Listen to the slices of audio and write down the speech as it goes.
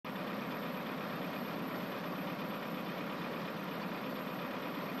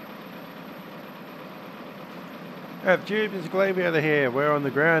Tube is Glaviator here. We're on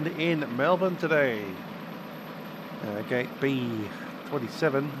the ground in Melbourne today. Gate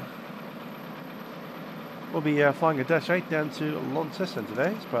B27. We'll be flying a Dash 8 down to Launceston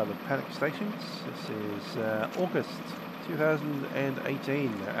today as part of the Panic Stations. This is August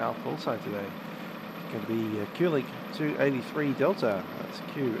 2018, our call sign today. It's going to be Q-Link 283 Delta. That's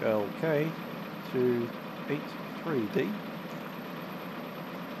QLK 283D.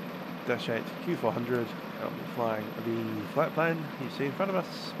 Dash 8 Q400. I'll be flying the flight plan you see in front of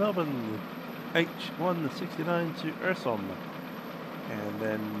us, Melbourne H169 to Ursom, and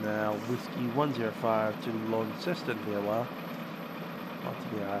then Whiskey 105 to Launceston VOR. Onto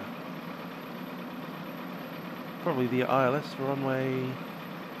the probably the ILS for runway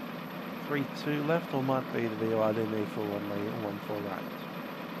 32 left, or might be the VOR then for runway 14 right.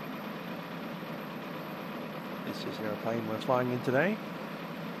 This is the aeroplane we're flying in today.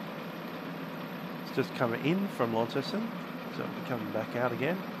 Just coming in from Launceston, so we'll be coming back out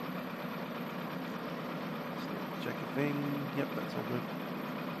again. Check a thing. Yep, that's all good.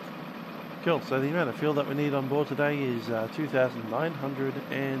 Cool, so the amount of fuel that we need on board today is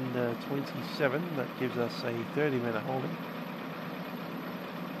 2,927. That gives us a 30-minute holding.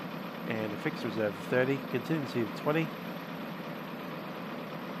 And a fixed reserve of 30, contingency of 20.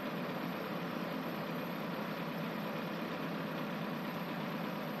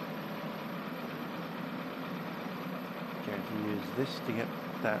 Use this to get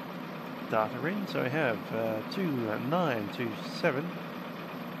that data in. So we have 2927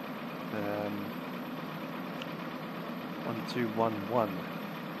 1211.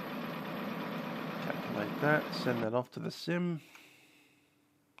 Calculate that, send that off to the sim.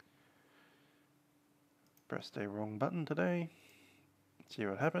 Pressed a wrong button today. See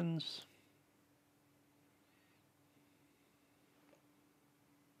what happens.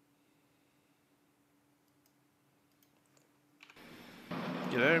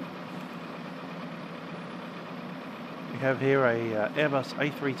 G'day. We have here a Airbus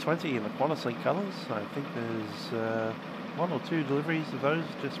A320 in the Qantaslink colours. I think there's one or two deliveries of those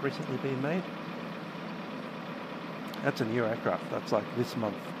just recently been made. That's a new aircraft. That's like this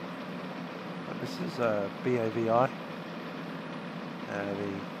month. But this is BAVI.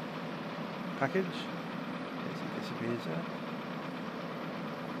 The package. As it disappears there.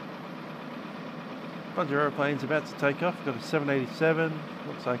 Bunch of aeroplanes about to take off. Got a 787,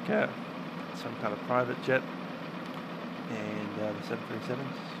 looks like some kind of private jet, and the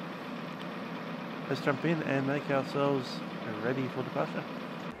 737s. Let's jump in and make ourselves ready for departure.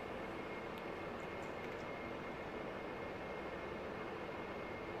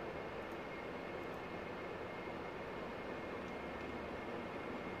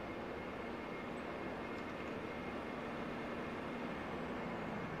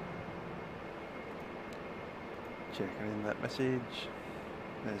 Checking in that message.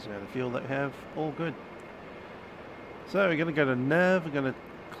 There's the amount of fuel that we have. All good. So we're going to go to nav. We're going to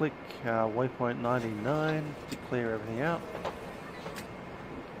click waypoint 99 to clear everything out.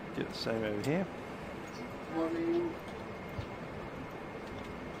 Do the same over here. Morning.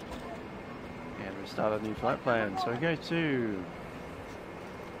 And we start a new flight plan. So we go to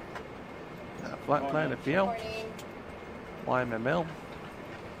flight plan FPL, YMML.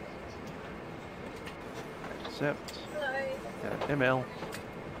 Accept. ML.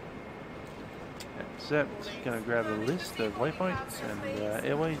 Accept. Going to grab a list of waypoints and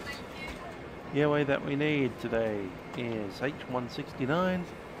airways. The airway that we need today is H169.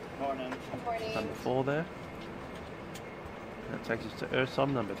 Morning. Number 4 there. That takes us to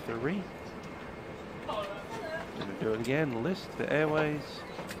Ursom number 3. Going to do it again. List the airways.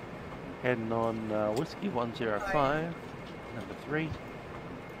 Heading on Whiskey 105. Number 3.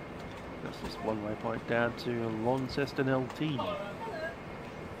 That's just one waypoint down to Launceston LT.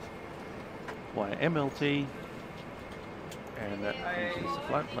 YMLT. And that finishes the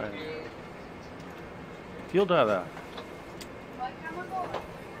flight plan. Fuel data.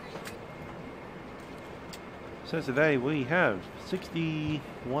 So today we have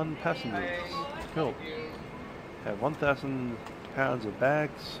 61 passengers. Cool. Have 1,000 pounds of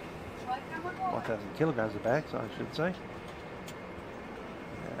bags. 1,000 kilograms of bags, I should say.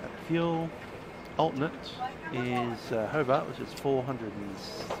 Fuel alternate is Hobart, which is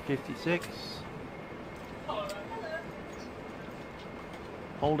 456.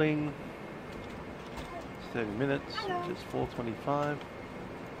 Holding 30 minutes, which is 425.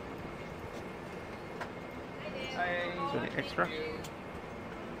 Is there any extra?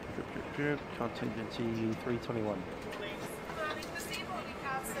 Contingency 321.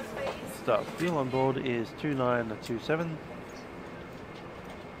 Start fuel on board is 2927.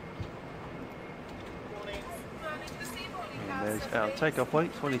 There's our takeoff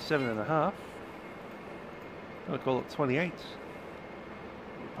weight, 27.5. I'll call it 28.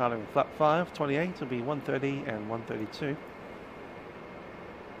 Piloting with flap 5, 28 will be 130 and 132.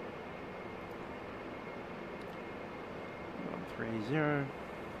 Three zero.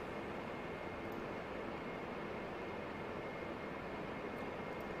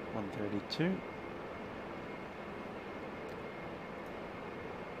 One 32.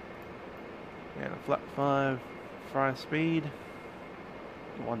 And a flap 5 fry speed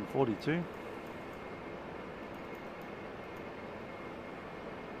 142.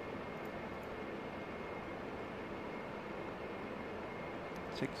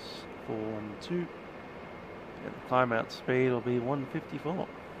 Six 412. And the climb out speed will be 154.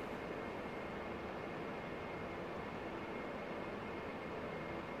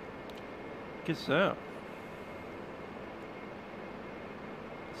 Good sir.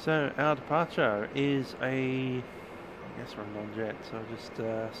 So our departure is a, I guess we're a non-jet, so just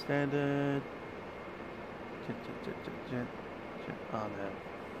standard jet. Oh no.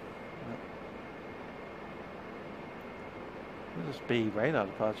 It'll just be radar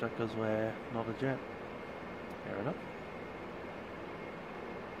departure because we're not a jet. Fair enough.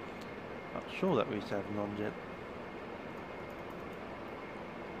 Not sure that we used to have non-jet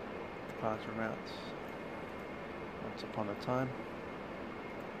departure routes once upon a time.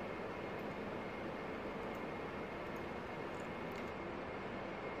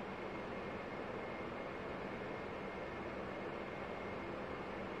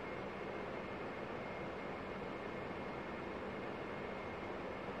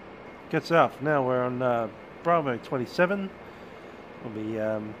 Good stuff. Now we're on Bravo 27. We'll be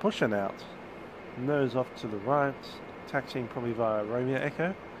pushing out. Nose off to the right, taxiing probably via Romeo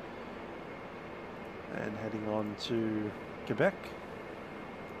Echo. And heading on to Quebec.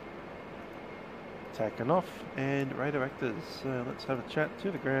 Tacking off and radar actors. Let's have a chat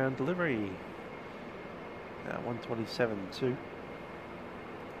to the ground delivery. 127.2.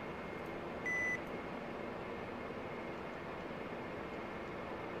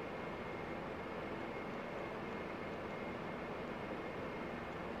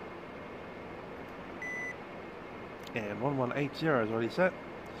 And 1180 is already set.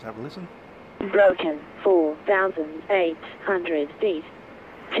 Let's have a listen. Broken 4,800 feet.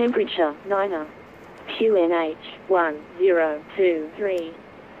 Temperature 9er. QNH 1023.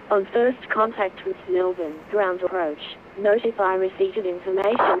 On first contact with Melbourne, ground approach. Notify receipt of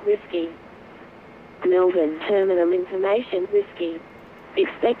information Whiskey. Melbourne terminal information Whiskey.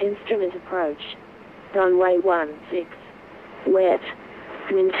 Expect instrument approach. Runway 16. Wet.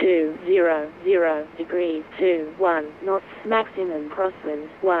 Wind 200 degrees 21 knots. Maximum crosswind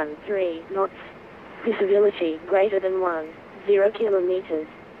 13 knots. Visibility greater than 10 kilometers.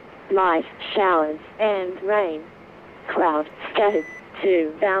 Light showers and rain. Cloud scattered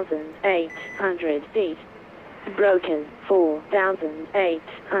 2,800 feet. Broken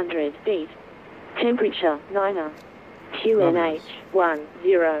 4,800 feet. Temperature 9er. QNH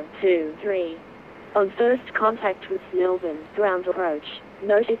 1023. On first contact with Melbourne, ground approach.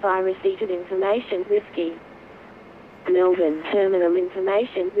 Notify receipt of information Whiskey. Melbourne terminal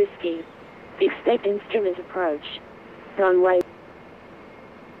information Whiskey. Expect instrument approach. Runway.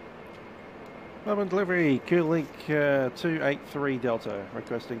 Melbourne delivery, Q-Link 283 Delta,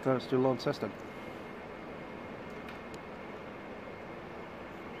 requesting clearance to Launceston.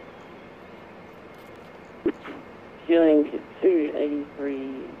 Q-Link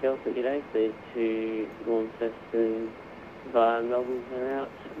 283 Delta, g'day, cleared to Launceston via Melbourne route.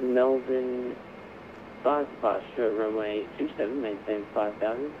 Melbourne 5 departure, runway 27, maintain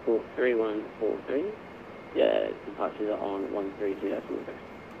 5,000, port 3143. Departures are on 132.6.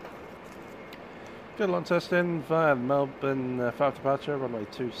 Good Launceston via Melbourne 5 departure, runway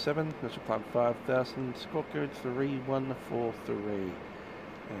 27, initial climb 5,000, squawk code 3143. And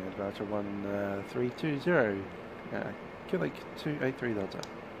departure 1320. Q-Link 283 Delta.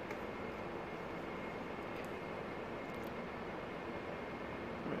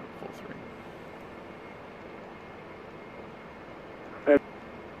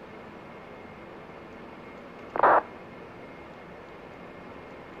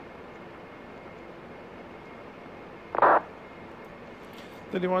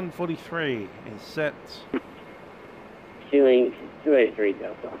 .3143 is set. Q-Link 283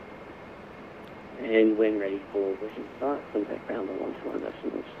 Delta. And when ready for pushing start, contact ground on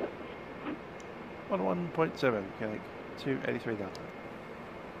 121.7. 11.7, Q-Link 283 Delta.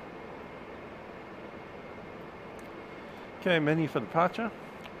 Okay, menu for departure.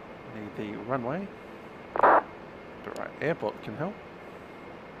 Need the runway. The right airport can help.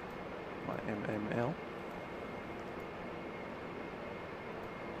 My MML.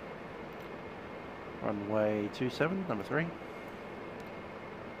 Runway 27, number 3.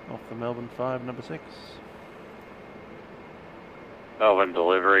 Off the Melbourne 5, number 6. Melbourne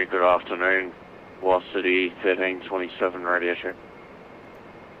delivery, good afternoon. Velocity 1327, radio check.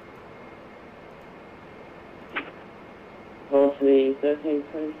 Velocity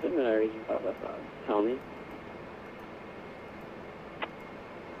 1327, I read you 5 by 5. Tell me.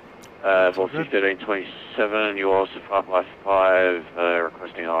 Velocity 1327, you also 5 by 5,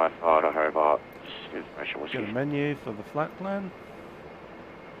 requesting I-5 to Hobart. Information was Get a menu for the flat plan.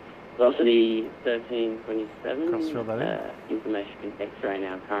 Velocity 1327. Crossfill that in. Information in X-ray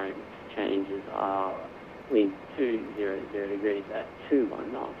now. Current changes are wind 200 degrees at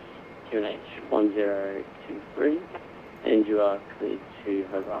 21 knots. QNH 1023. And you are cleared to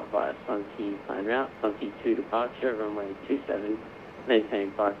Hobart via Sunky plan route. Sunky 2 departure, runway 27.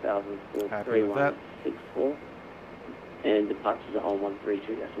 Maintain 5,000 for 3164. And departures are on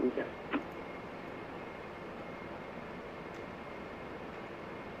 132.0.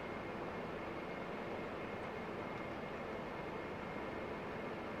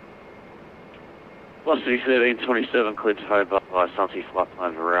 Velocity 1327, cleared to Hobart by Sunty flight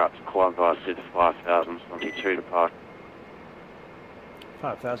plan route to Quantaslink via 5,000, Sunty 2 departure.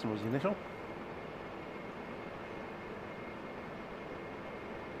 5,000 was the initial.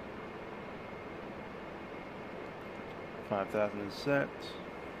 $5,000 is set.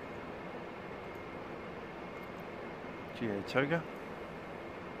 GA Toga.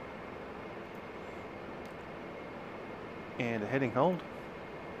 And a heading hold.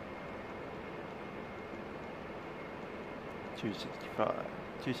 265,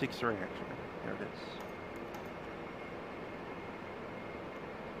 263 actually. There it is.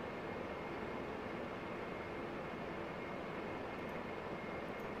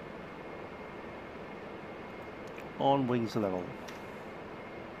 On wings level.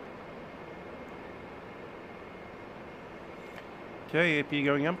 Okay, AP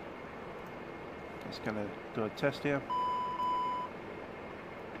going up. Just gonna do a test here.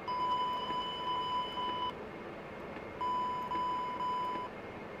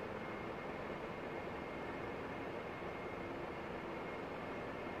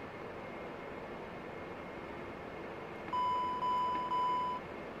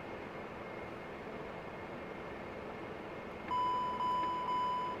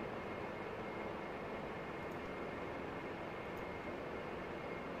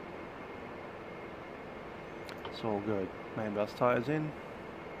 It's all good. Main bus tyres in.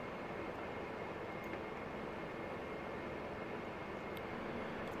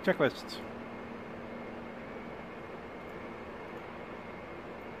 Checklist.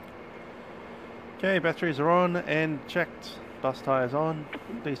 Okay, batteries are on and checked. Bus tyres on.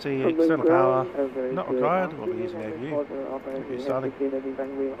 DC external power not required. We'll be using AVU. Starting.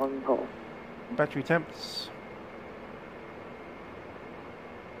 Battery temps.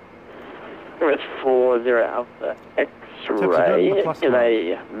 It's 40 Alpha X-ray in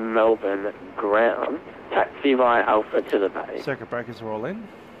a Melbourne ground. Taxi via Alpha to the bay. Circuit breakers are all in.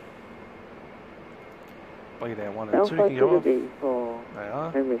 Bleed air 1 and 2 can go off. They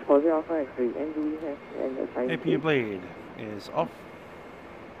are. APU bleed is off.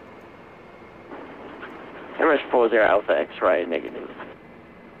 MS40 Alpha X-ray negative.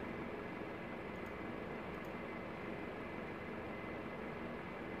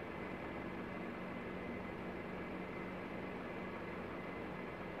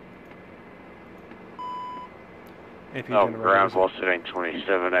 Ground velocity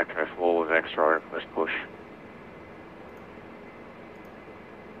 1327, Echo 4 with X-ray request push.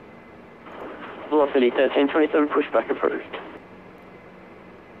 Velocity 1327, pushback approved.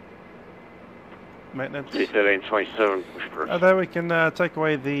 Maintenance. 1327, push approved. Although we can take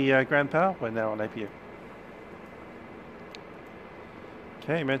away the ground power, we're now on APU.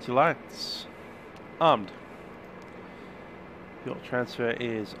 Okay, emergency lights. Armed. Fuel transfer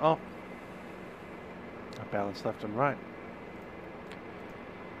is off. Balance left and right.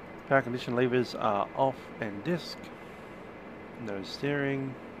 Power condition levers are off and disc. No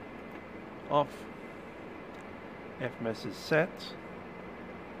steering. Off. FMS is set.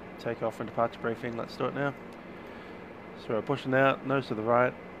 Takeoff and departure briefing. Let's do it now. So we're pushing out, nose to the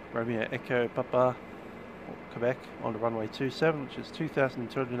right. Romeo Echo Papa Quebec on the runway 27, which is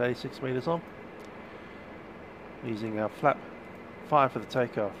 2,286 meters on. Using our flap 5 for the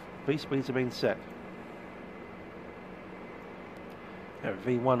takeoff. V speeds have been set.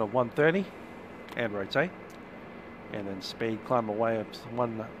 V1 of 130 and rotate, and then speed climb away up to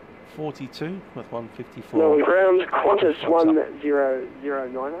 142 with 154. No, ground Qantas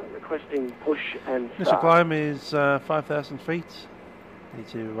 1009 requesting push and start. Initial climb is 5,000 feet Need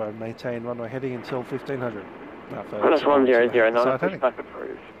to maintain runway heading until 1500. Qantas 1009, pushback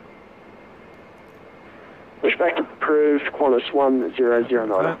approved. Pushback approved, Qantas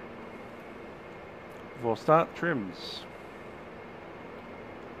 1009. Before start, trims.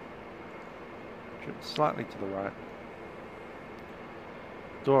 Trim slightly to the right.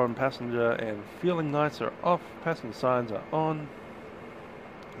 Door and passenger and fueling lights are off, passenger signs are on,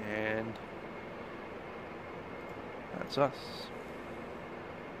 and that's us.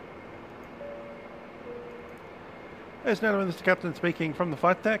 As now, Mr. Captain speaking from the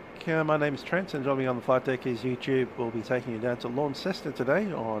flight deck. My name is Trent, and joining me on the flight deck is YouTube. We'll be taking you down to Launceston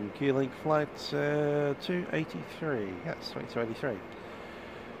today on Q-Link flight 283. Yes, 2283.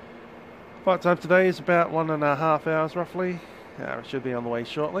 Flight time today is about 1.5 hours roughly. It should be on the way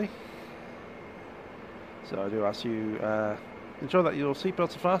shortly. So I do ask you ensure that your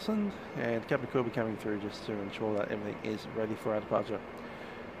seatbelts are fastened, and cabin crew will be coming through just to ensure that everything is ready for our departure.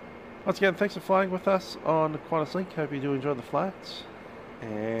 Once again, thanks for flying with us on Qantaslink. Hope you do enjoy the flight,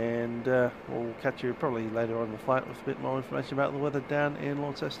 and we'll catch you probably later on in the flight with a bit more information about the weather down in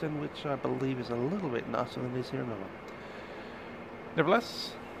Launceston, which I believe is a little bit nicer than it is here in Melbourne.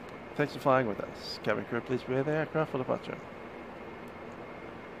 Nevertheless, thanks for flying with us. Cabin crew, please prepare the aircraft for departure.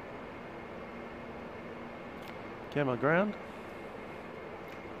 Camera ground.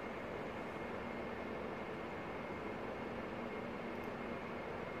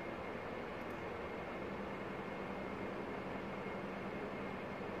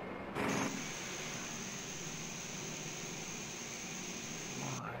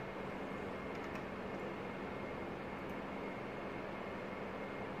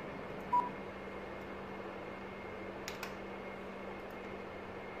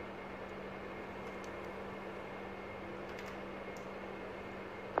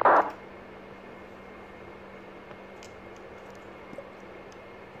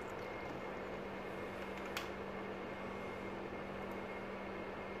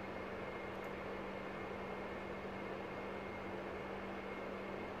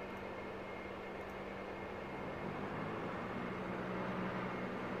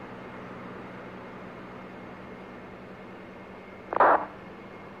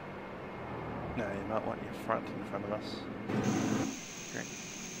 No, you might want your front in front of us. Great.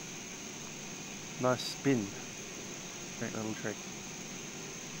 Nice spin. Great little trick.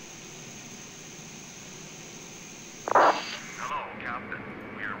 Hello, Captain.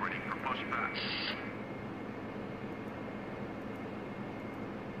 We are ready for pushback.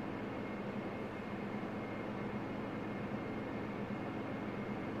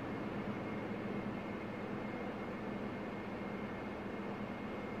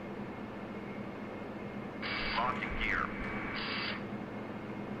 Locking gear.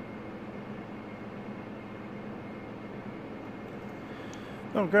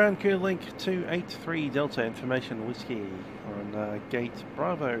 On ground, Q-Link 283 Delta Information Whiskey on gate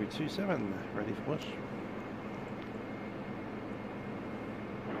Bravo 27, ready for push.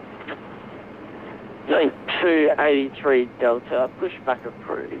 Link 283 Delta, pushback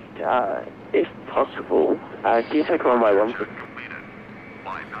approved. If possible, can you take runway 16?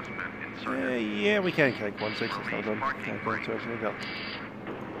 Line has been inserted. Yeah, we can take 16, it's not done. Going to actually Delta.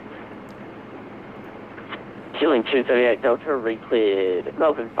 Q-Link 238 Delta, re-cleared.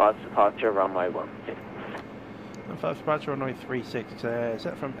 Melbourne 5 departure, runway 16. 5 departure, runway 36. Is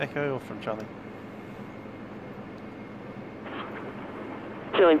that from Echo or from Charlie?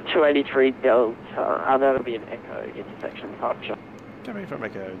 Q-Link 283 Delta, that'll be an Echo intersection departure. Coming from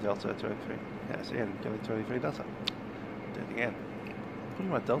Echo Delta 283. Yes, again, Q-Link 283 Delta. Do it again.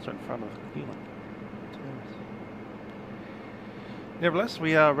 Putting my Delta in front of Q-Link. Nevertheless,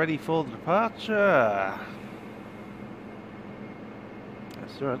 we are ready for the departure.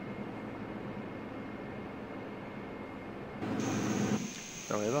 Let's do it.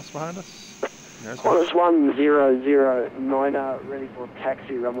 Don't we have us behind us? Qantas 1009, ready for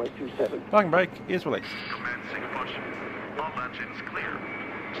taxi, runway 27. Parking brake is released. Commencing push. All engines clear.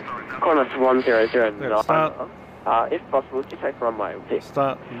 Start now. Qantas 1009. Start. If possible, to take runway 6.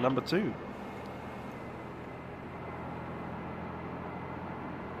 Start number 2.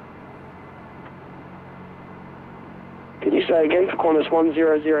 Can you say again for Qantas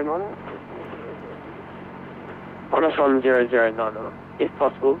 1009? Qantas 1009. If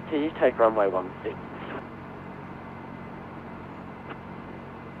possible, can you take runway 16?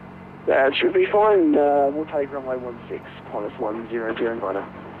 That should be fine. We'll take runway 16, Qantas 1009.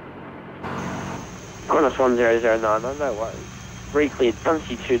 Qantas 1009, no worries. Re-cleared,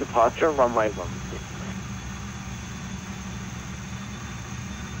 Sunny 2 departure, runway 16.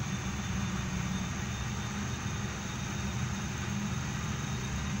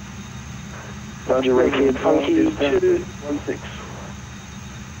 Roger, Red Funky 216.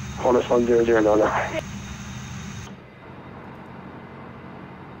 Qantas 1009.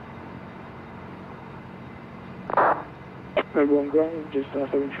 Melbourne ground, just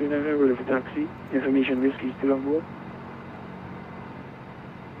 739, ready for taxi. Information whiskey still on board.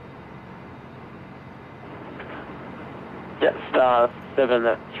 Jetstar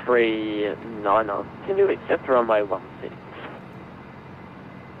 739. Can you accept runway 16?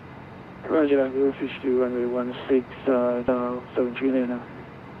 Roger, that will fish to runway 16, 739 now.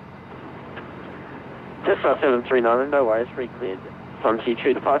 Jetstar 739, no worries, pre-cleared. Funky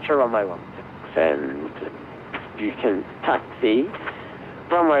 2 departure, runway 16, and you can taxi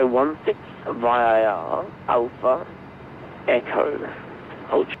runway 16 via Alpha Echo.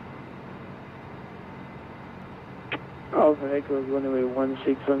 Hold. Alpha Echo, runway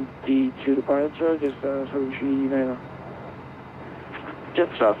 16 on D2 departure, just 739.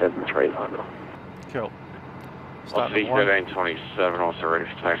 Jetstar 739. Cool. Start Starting at 1. 1327, also ready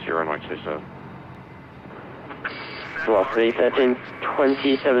for taxi, runway 27. Velocity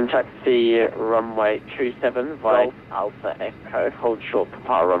 1327, taxi runway 27 via Alpha Echo. Hold short,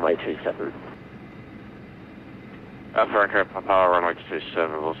 Papa runway 27. Alpha Echo, Papa runway 27,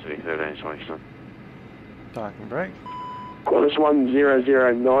 velocity 1327. Parking brake. Qantas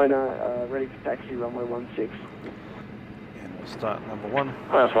 1009, ready for taxi, runway 16. And we'll start number 1.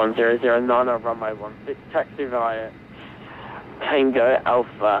 Qantas 1009 on runway 16, taxi via Tango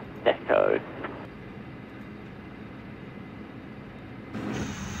Alpha Echo.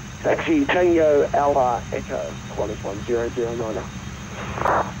 Taxi Tango Alpha Echo, Qantas 1009.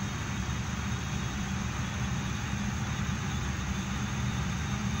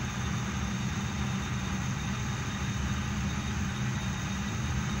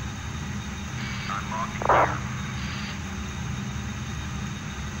 Unlocking gear.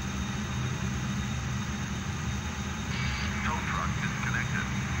 Tow truck disconnected.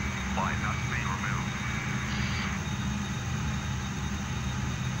 Fly nuts being removed.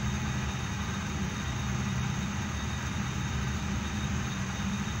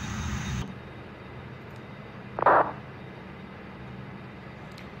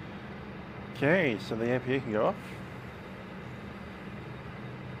 Okay, so the APU can go off.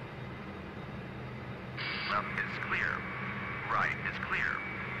 Left is clear. Right is clear.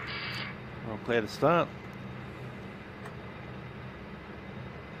 We'll clear to start.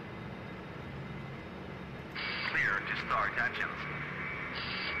 Clear to start engines.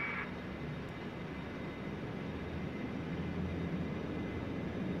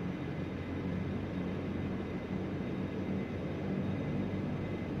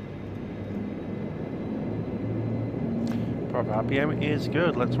 Proper RPM is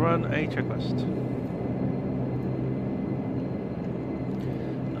good. Let's run a checklist.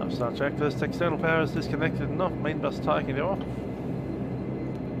 Start checklist. External power is disconnected and off. Main bus tire can go off.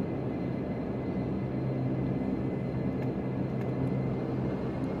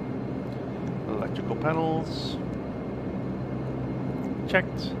 Electrical panels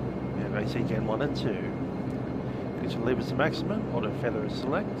checked. We have AC Gen 1 and 2. Ignition levers to maximum. Auto feather is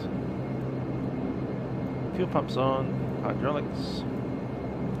select. Fuel pumps on. Hydraulics.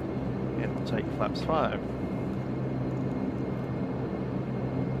 And we'll take flaps 5.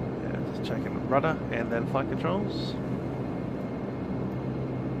 Checking rudder and then flight controls.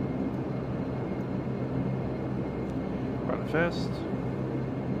 Rudder first.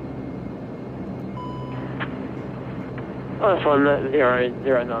 Qantas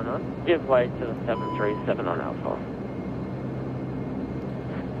 1009, give way to the 737 on Alpha.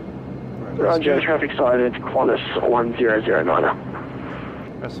 Roger, traffic sighted, Qantas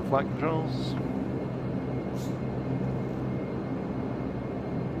 1009. Press the flight controls.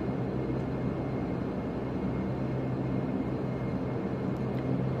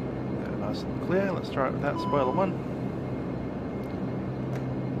 Nice and clear. Let's try it without spoiler 1.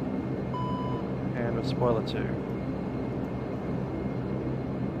 And with spoiler 2.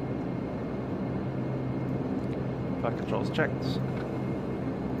 Flight controls checked.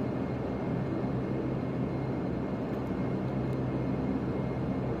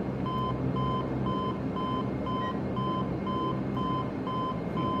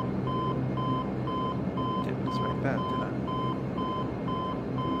 Didn't expect that, did I?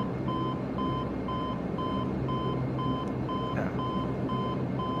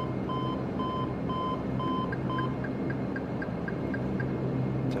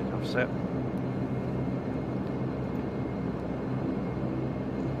 Take off set.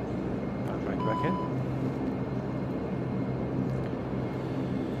 Back in.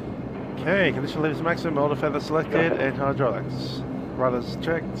 Okay, condition levers maximum, auto feather selected, and hydraulics. Rudders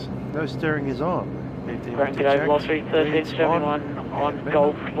checked. No steering is on. Grand G'day, Lost 1371 on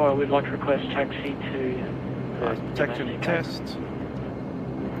Golf. We'd like to request taxi to protection test.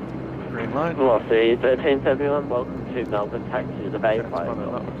 Green light. Velocity 1371, welcome to Melbourne, taxi to the Bay.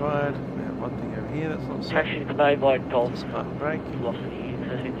 Transponder not required. We have one thing over here that's not set. taxi to the Bay by Golf. Smart brake. Velocity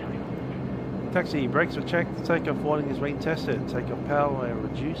 1371. Taxi, brakes were checked. Takeoff warning has been tested. Takeoff power we're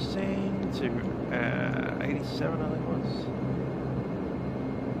reducing to 87, I think it was.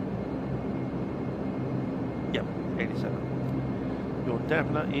 Yep, 87. Your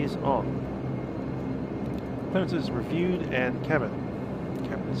dampener is on. Clearance is reviewed and cabin.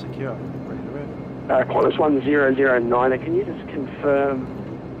 Cabin is secure. Ready to rev. Qantas 1009, can you just confirm,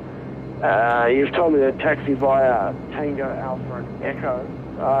 you've told me to taxi via Tango, Alpha and Echo.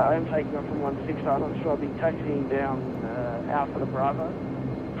 I am taking off from 16, I'm not sure I'll be taxiing down Alpha to Bravo.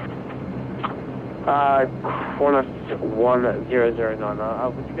 Qantas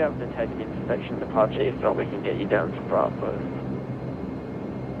 1009, would you be able to take an inspection departure? If not, we can get you down to Bravo.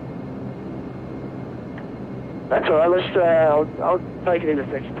 That's all right, let's, I'll take an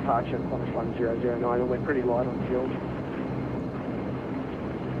intersection departure at Qantas 1009, and we're pretty light on fuel.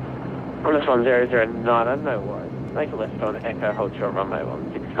 Qantas 1009, no worries. Make a left on Echo, hold short runway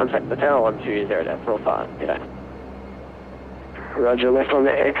 16. Contact the tower 120.45. G'day. Roger, left on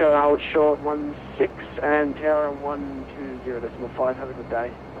the Echo, hold short 16, and tower 120.5, good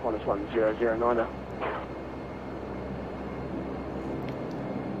day. Qantas 1009.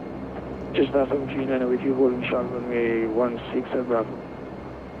 Just now 739 with you, holding short runway 16 at Bravo.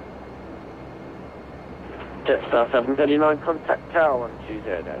 Jetstar 739, contact tower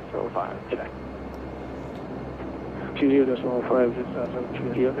 120.45. G'day. 20.5, Jetstar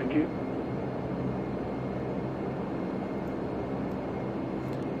 730, thank you.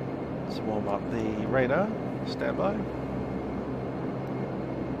 Let's warm up the radar. Stand by.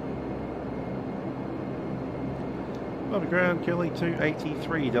 Over ground, Kelly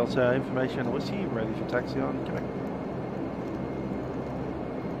 283 Delta, information Whiskey, ready for taxi on Quebec.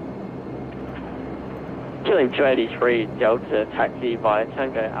 Killing 283 Delta, taxi via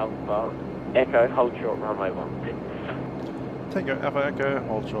Tango Alpha, Echo, hold short runway 16. Tango Alpha Echo,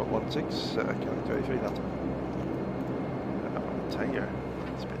 hold short 16, Kelly 283 Delta. Tango,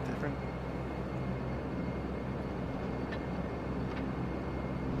 it's a bit different.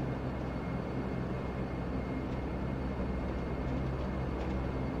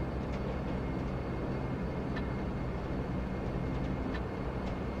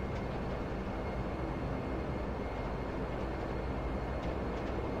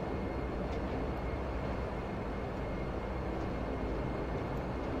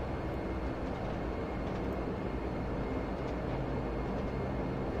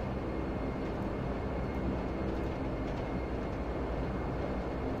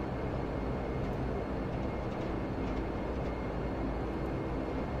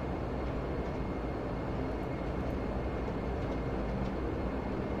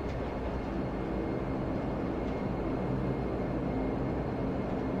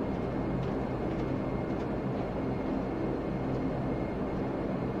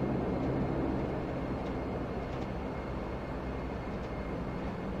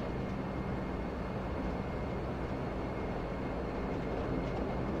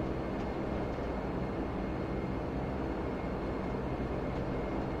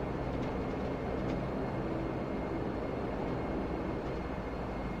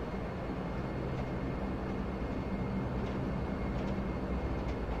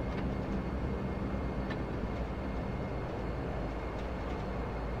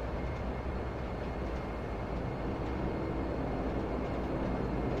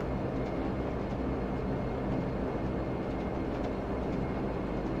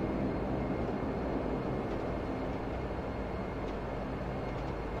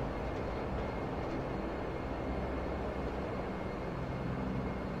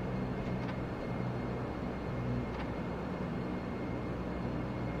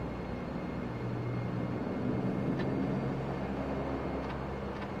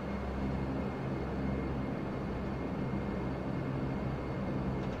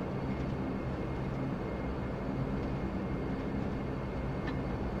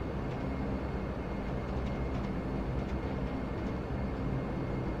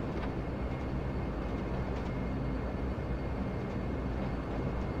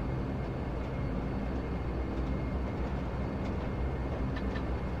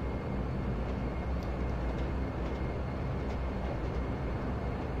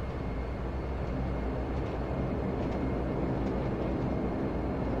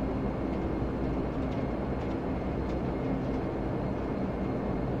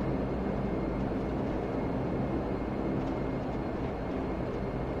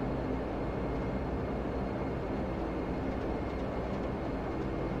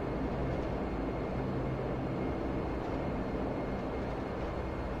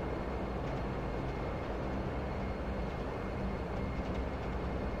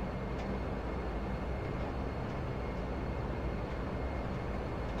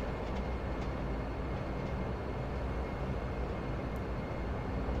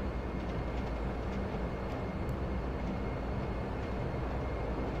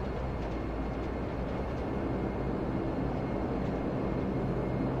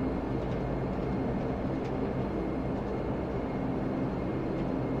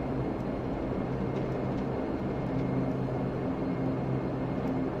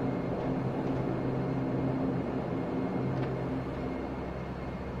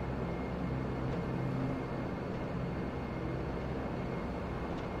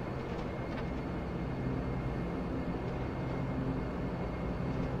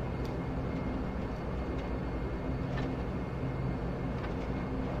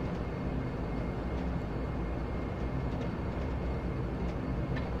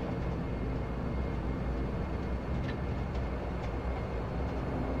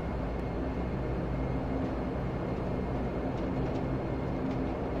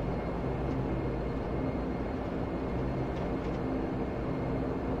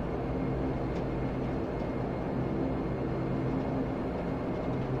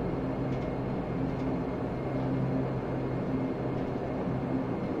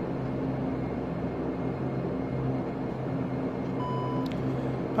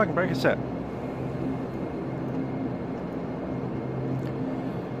 Parking brake is set.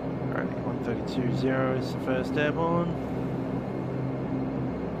 Alright, 132.0 is the first airborne.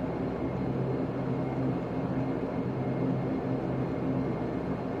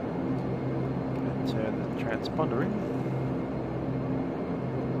 And turn the transponder in.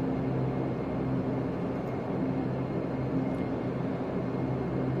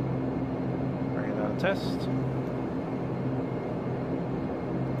 Radar test.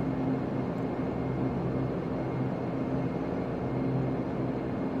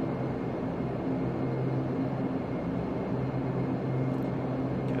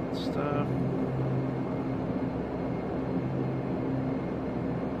 Stuff.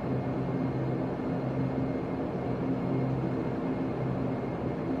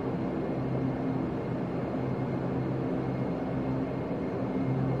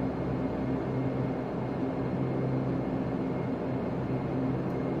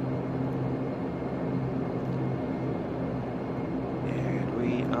 And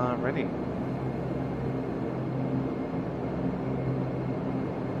we are ready.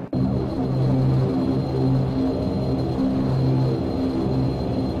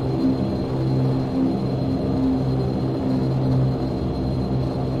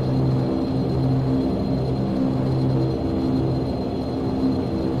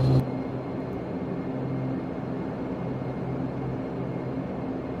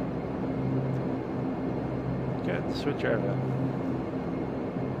 Switch over.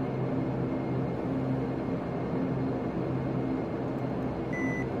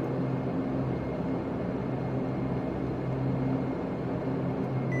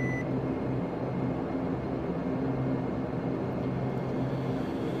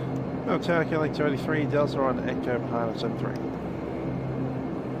 Oh, Tower Kelly 283, Delta on Echo Pilot 73.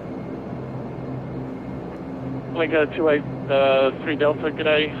 Link 283 Delta,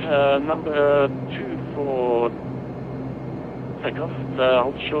 g'day. Number 24. Takeoff.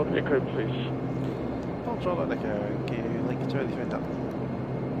 Hold short, echo please. Hold short, echo. Link 283 Delta.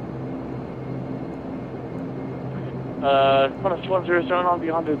 Minus 1009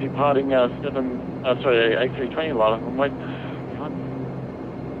 behind the departing 8320 line up and wait behind.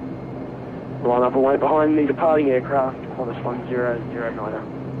 Line up and wait behind the departing aircraft, minus 1009.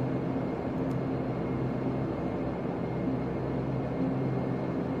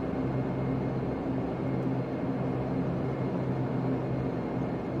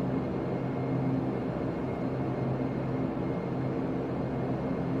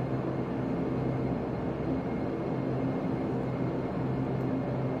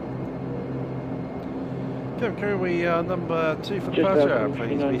 Crew, we are number 2 for departure.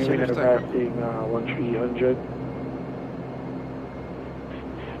 Please be safe to takeoff. 1300.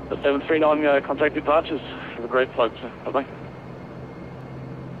 739 contact departures. Have a great flight, sir. Bye-bye.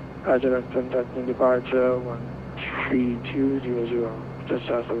 Roger, contacting departure 13200. Just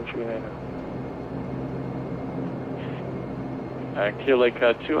south of 399. Q Lake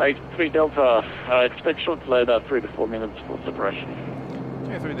 283 Delta. Expect short delay about 3 to 4 minutes for separation.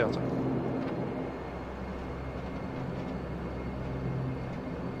 283 Delta.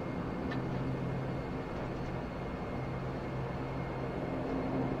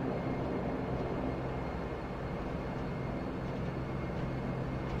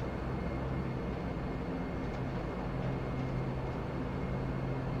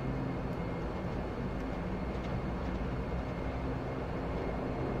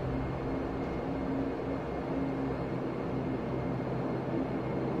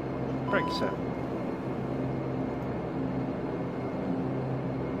 Brake set.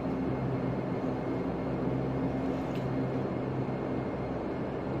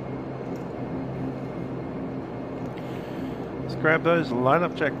 Let's grab those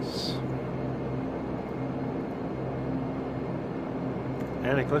lineup checks.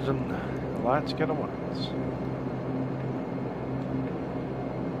 Anti-collision lights get on ones.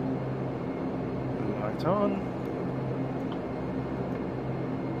 Light on.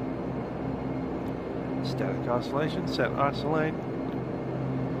 Static isolation, set isolate.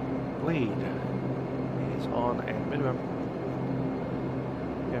 Bleed is on and minimum.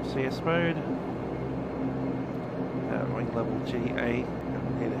 FCS mode. Wing level GA,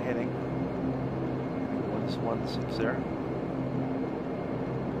 header heading. 160.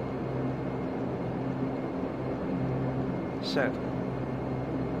 Set.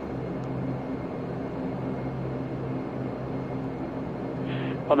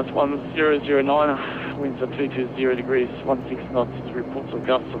 Minus 1009, winds at 220 degrees, 16 knots, reports of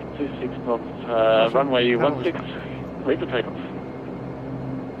gusts of 26 knots, runway 16, clear for takeoff.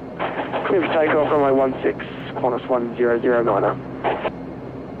 Clear for takeoff, runway 16, minus 1009.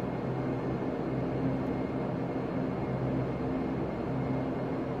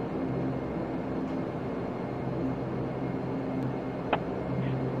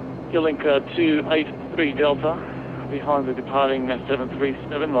 Q-Link 283 Delta, behind the departing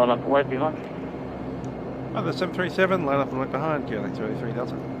 737, line up and wait behind. Oh, the 737, line up and wait behind, Q-Link 283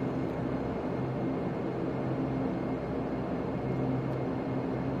 Delta.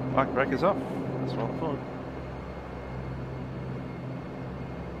 Bike breakers off, that's what I thought.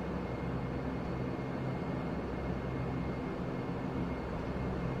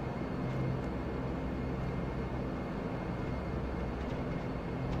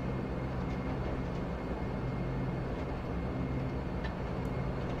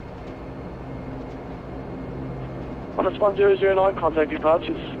 Qantas 1009, contact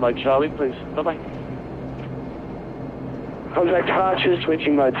departures, mode Charlie, please. Bye-bye. Contact departures,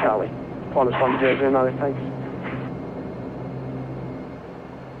 switching mode Charlie. Qantas 1009, thanks.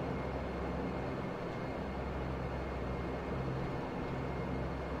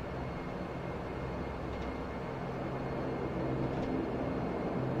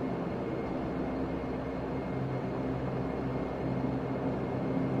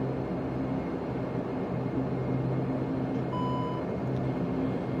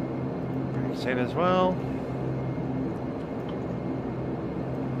 Set as well.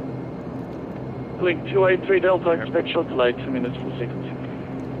 Link 283 Delta, expect short delay, 2 minutes for sequencing.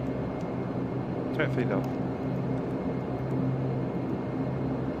 283 Delta.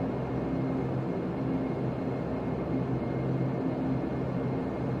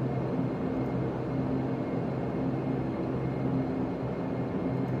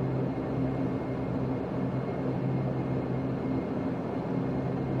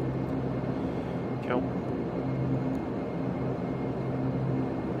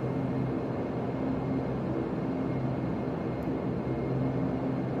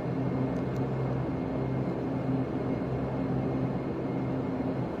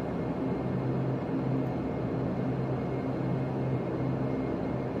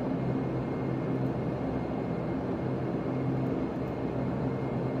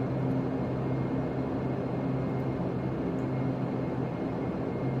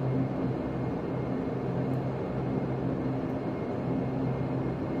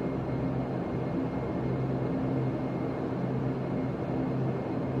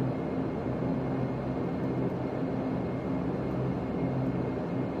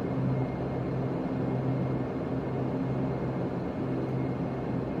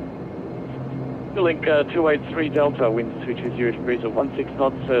 Link 283 Delta, winds 220 degrees of 16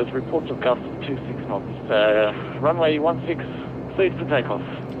 knots, reports of gusts of 26 knots. Runway 16, cleared for takeoff.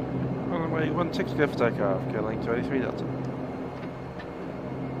 Runway 16, cleared for takeoff, Q-Link 283 Delta.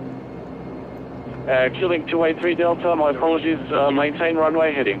 Q-Link 283 Delta, my apologies, maintain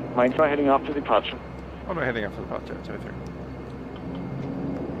runway heading. Maintain heading after departure. Runway heading after departure, 283.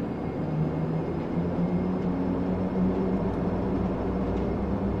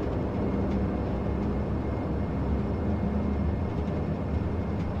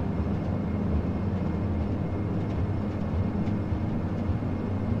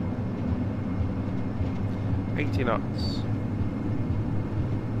 Knots.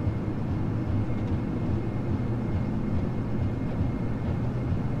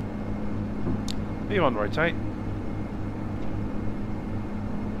 V1 rotate.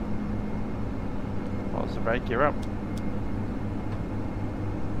 Pause the brake, gear up.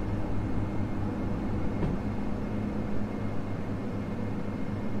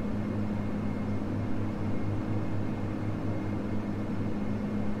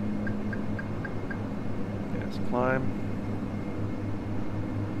 Climb.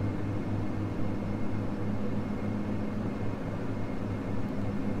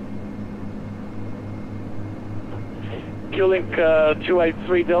 Q-Link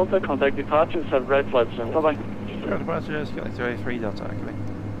 283 Delta, contact departures, have red flags soon. Bye-bye. Departures, Q-Link 283 Delta, activate.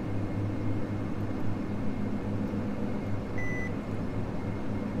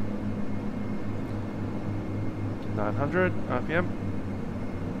 .900 RPM.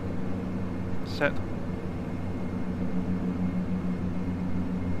 Set.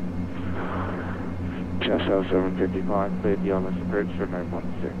 SL 755, cleared the Honest Bridge for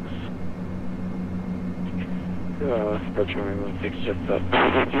 916. Virtual 916, just up.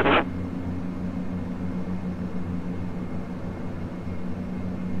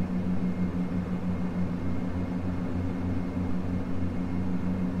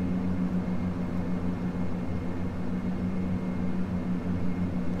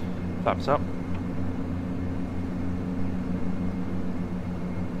 Flaps up.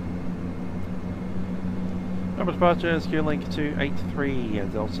 Number departures, Q-Link 283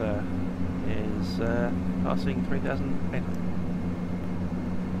 Delta is passing 3,800.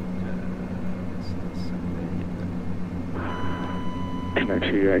 Connect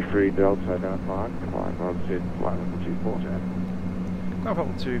to A3 Delta, identified, flying on SID, flight level 240. Flight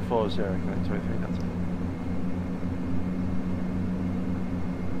level 240, connect to A3 Delta.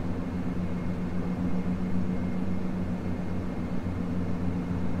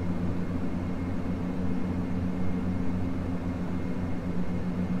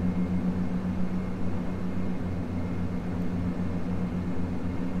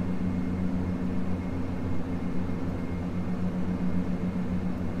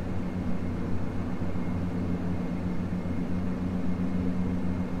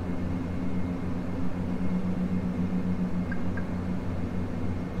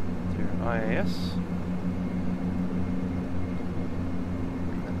 IAS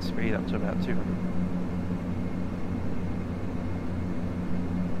and speed up to about 200.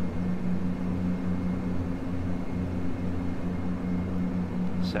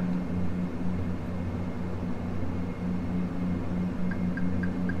 Set.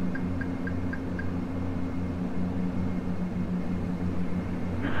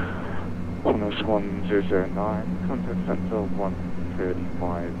 Qantas 1009, contact center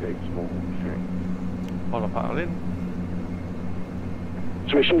 135, 8 small 3. Autopilot in.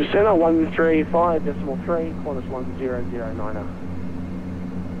 Switching to center 135.3, Qantas 1009.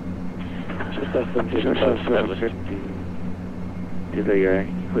 Just less than 750. Delay,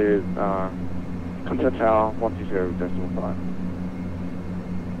 cleared, contact tower 120.5.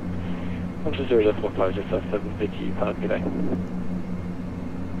 120.5, just less 750, park today.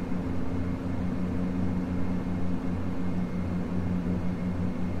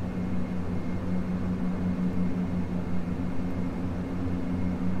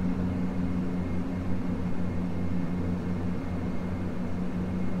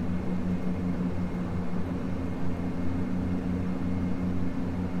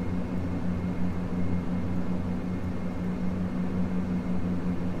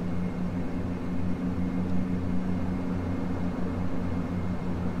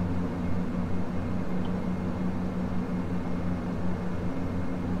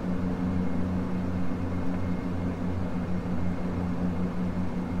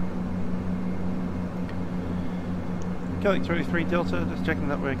 Kelly 33 Delta, just checking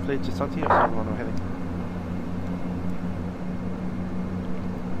that we're cleared to Sunty, or someone we're heading.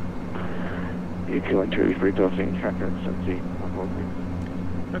 You Kelly 33 Delta in tracker at Sunty,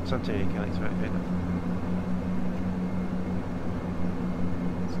 Good Sunty, Kelly 33 Delta.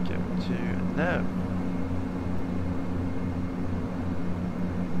 Let's get to now.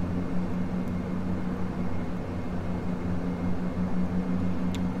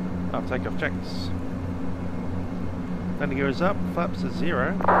 After takeoff checks. Landing gear is up, flaps are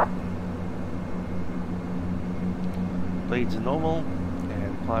 0. Bleeds are normal,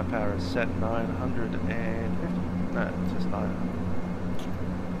 and flight power is set 950. No, it's just 900.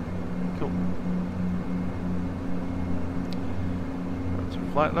 Cool. Got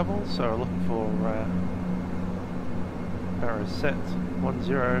some flight levels, so we're looking for power is set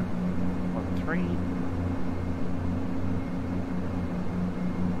 1013.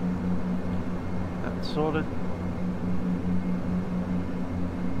 That's sorted.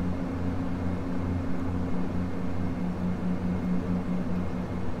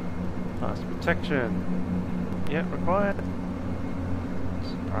 Fast protection. Yeah, required.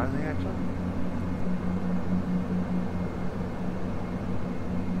 Surprising actually.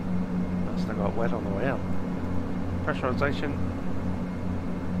 Must have got wet on the way out. Pressurization.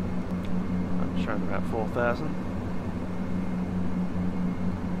 I'm showing about 4,000.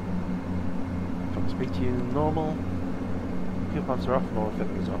 Top speed to you normal. Fuel pumps are off and oil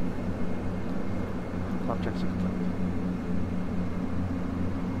filling is off. Clock checks are complete.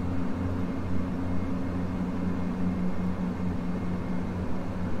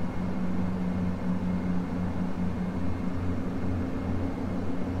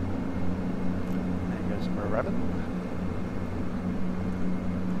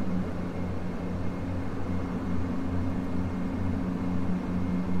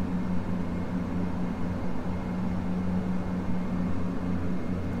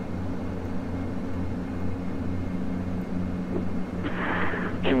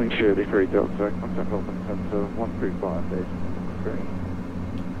 Shirley 3 Delta, contact open center 135, 3.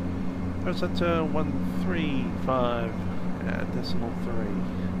 Press center 135, decimal 3.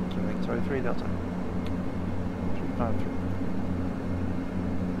 Killing 23 Delta. 353.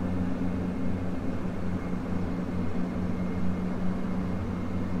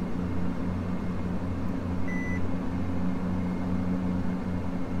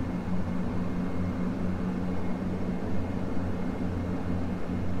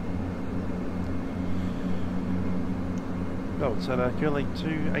 Oh, it's at Q-Link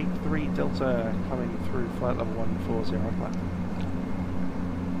 283 Delta coming through flight level 140 o'clock.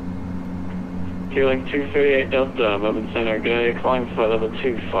 Q-Link 238 Delta, Melbourne Center, good day, climb flight level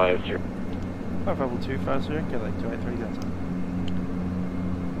 250. Flight level 250, Q-Link 283 Delta.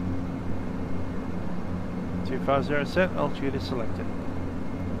 250 set, altitude is selected.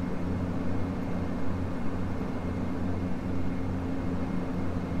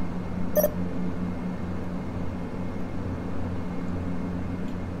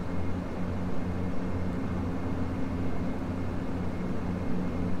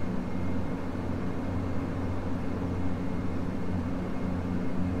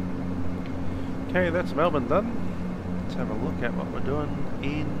 Okay, that's Melbourne done. Let's have a look at what we're doing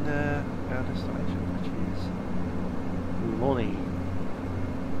in our destination, which is Lonnie.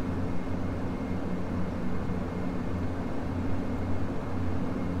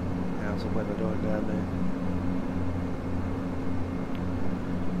 How's the weather doing down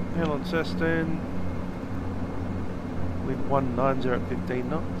there? Launceston, wind 190 at 15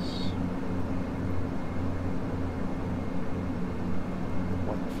 knots.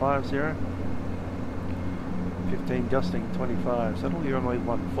 150. 15 gusting 25, so that'll be only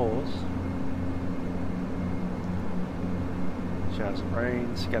 1/4. Showers of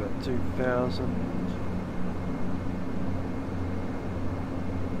rain, scattered 2,000.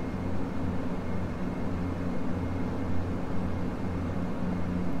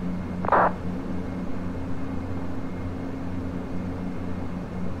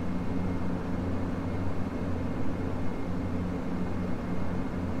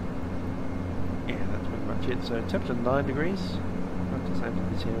 So temperature 9 degrees, not the same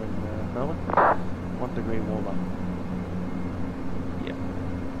as here in Melbourne, 1 degree warmer. Yeah.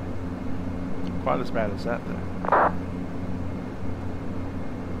 Quite as bad as that though.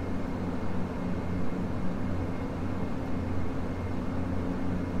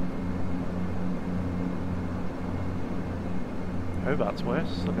 Hobart's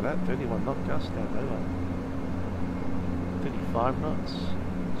worse, look at that, 31 knot gust down Hobart. 35 knots,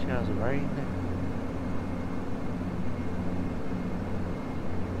 showers of rain.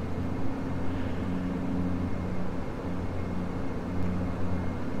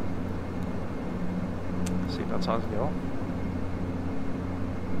 Seatbelt signs go off.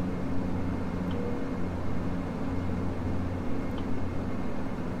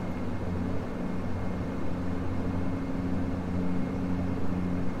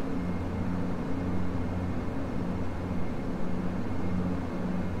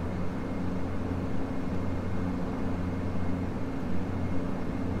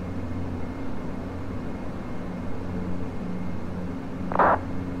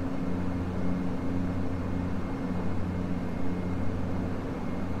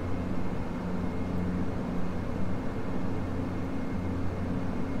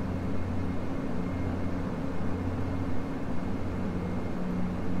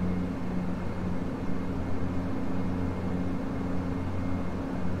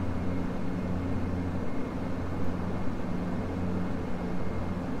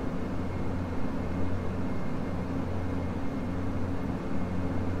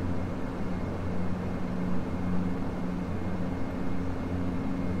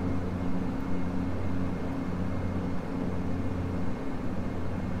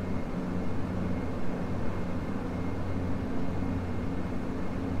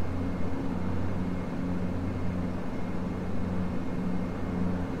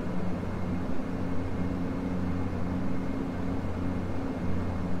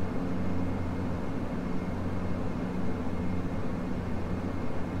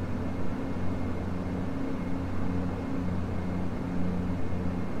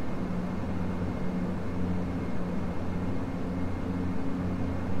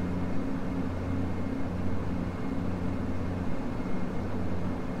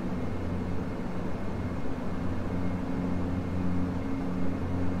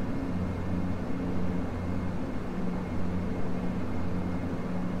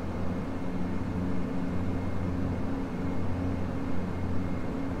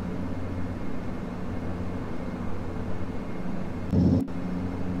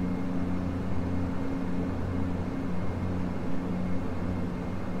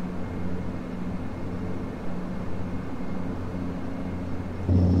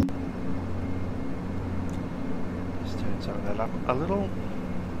 Turn that up a little.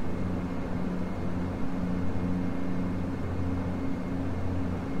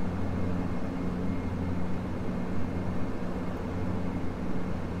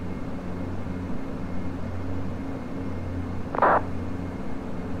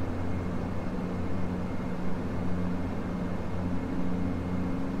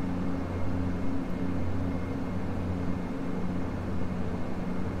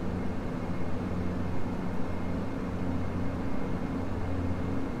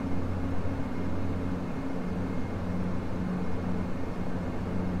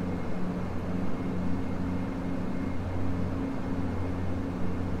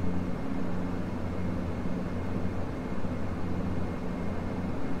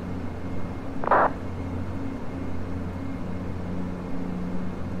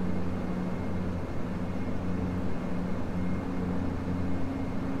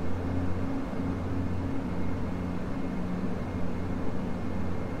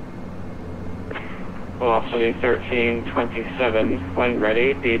 velocity 1327. When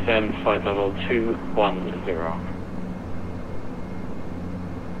ready, descend flight level 210.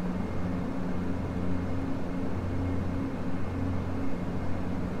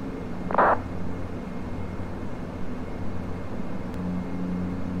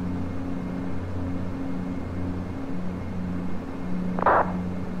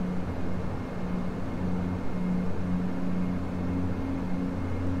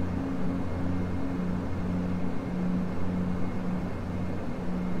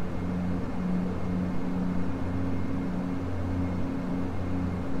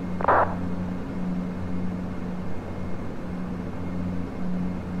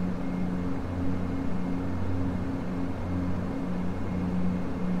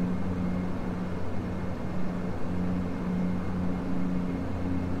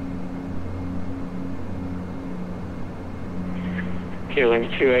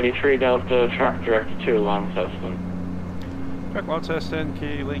 Q-Link 283 Delta, track direct to Launceston. Track Launceston,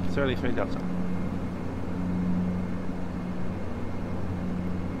 Q-Link 283 Delta.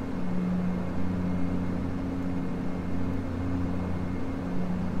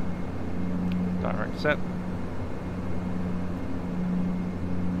 Direct set.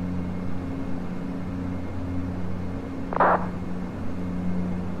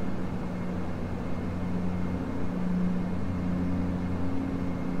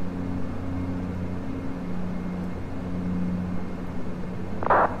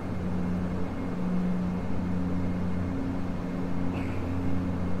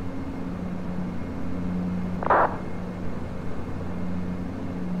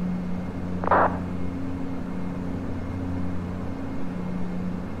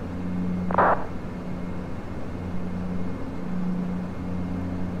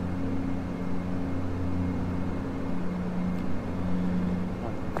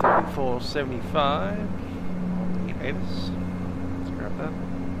 $4.75 on the ATIS. Let's grab that.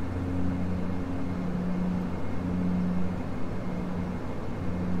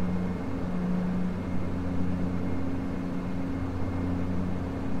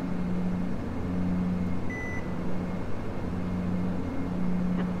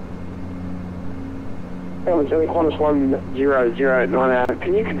 Qantas 1009,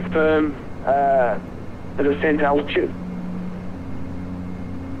 can you confirm the descent altitude?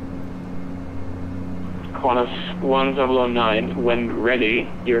 Qantas 1009, when ready,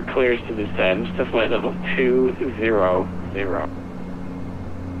 you're cleared to descend to flight level 200.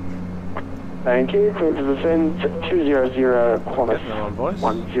 Thank you. Clear to descend to 200 Qantas Getting on, boys.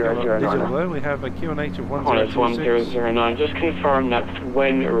 1009. We have a Q&H of Qantas 1026. 1009, just confirm that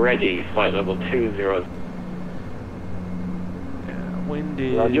when ready, flight level 20. Wind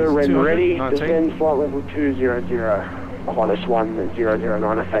is Roger, when ready, 219. descend flight level 200, Qantas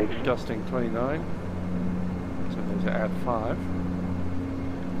 1009, thanks. Gusting 29. So there's to add 5.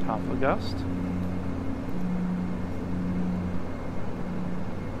 Half a gust.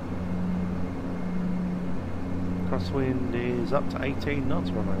 Crosswind is up to 18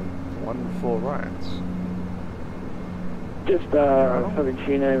 knots, runway 14 right. Just having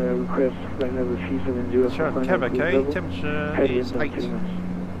Chino request flight level 370. Sure, Quebec, temperature is 8.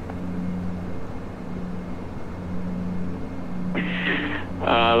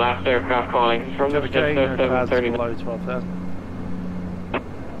 Last aircraft calling from Quebec, no clouds below 12,000.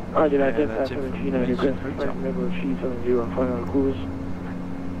 Roger that, Yeah, just that's it having from Chino Mason request Hotel. flight level 370 on final cruise.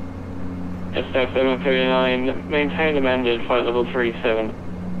 Step 739, maintain amended flight level 37.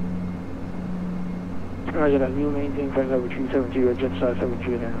 Roger that, you maintain flight level 370 at Jetstar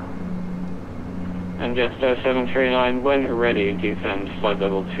 73 now. And Jetstar 739, when ready, descend flight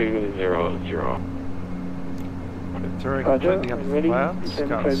level 200. Touring Roger, completely under ready, clouds, descend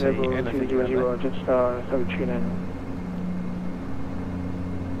can't flight see level anything 200 around Jetstar 73 now. there.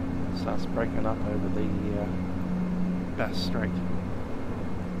 Starts breaking up over the Bass Strait.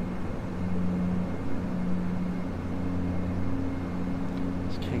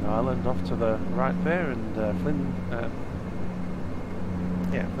 It's King Island off to the right there, and Flynn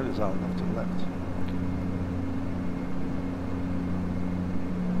is Island off to the left.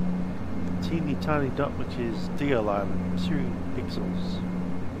 Teeny tiny dot, which is Deal Island, 2 pixels.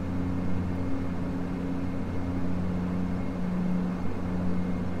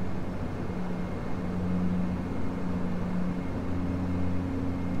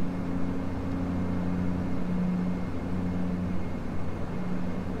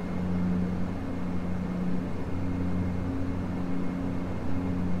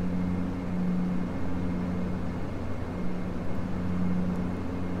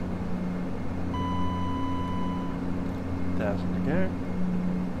 To go.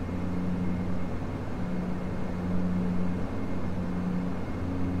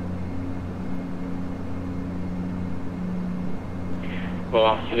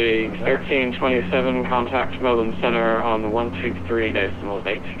 Velocity 1327, contact Melbourne Centre on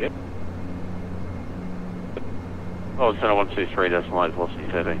 123.8. Oh, Center 123.8, velocity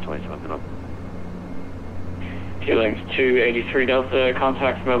 1327. Q-Link 283 Delta,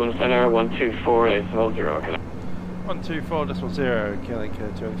 contact Melbourne Centre 124.0. 124.0, Q-Link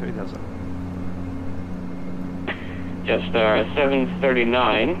 283 Delta. Jetstar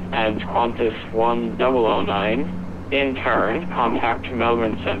 739 and Qantas 1009. In turn, contact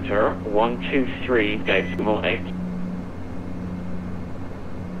Melbourne Centre 123.8.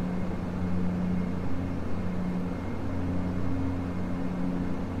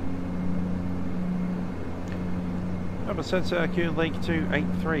 Melbourne Centre, Q-Link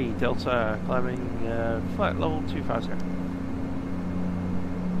 283 Delta, climbing flight level 250.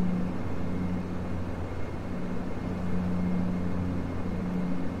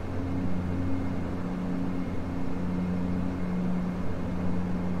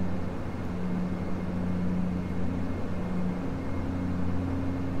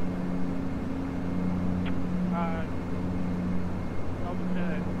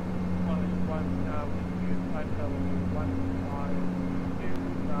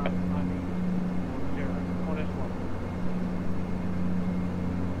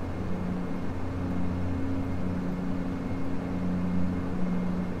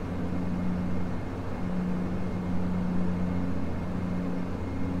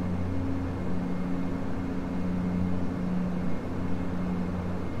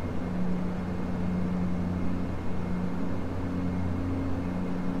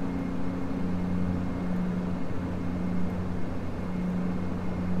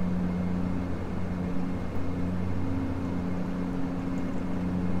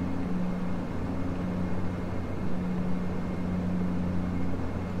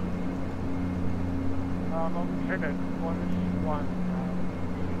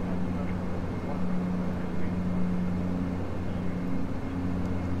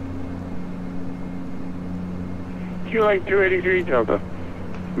 Q-Link 283 Delta,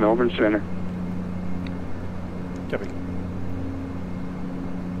 Melbourne Centre. Copy.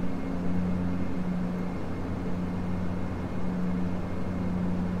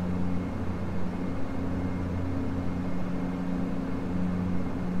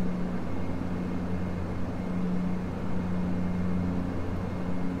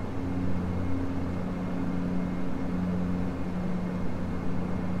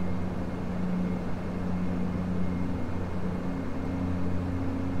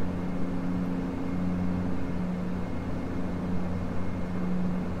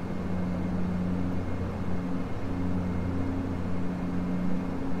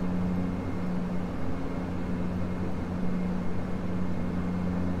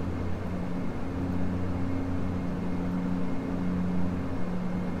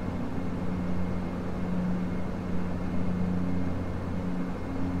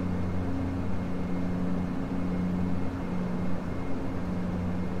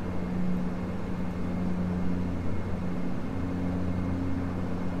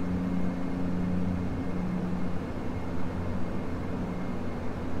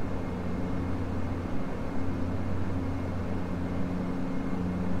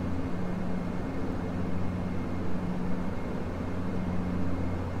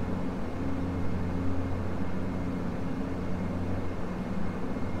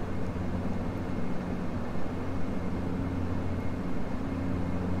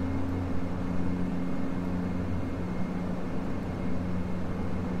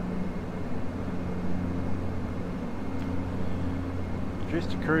 Reduce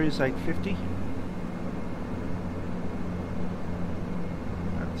to cruise 850.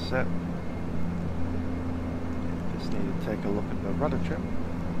 That's set. Just need to take a look at the rudder trim.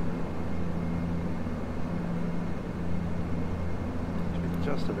 Should be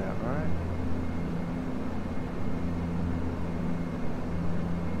just about right.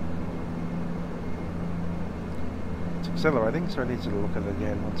 It's accelerating, so I need to look at it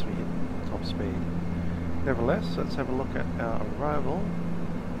again once we hit top speed. Nevertheless, let's have a look at our arrival.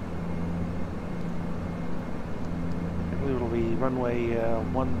 I believe it'll be runway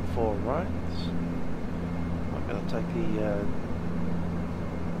 14 right. I'm going to take the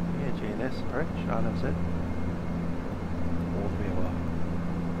GNS approach, RNZ. All the way over.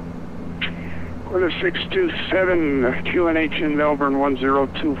 Quarter 627, QNH in Melbourne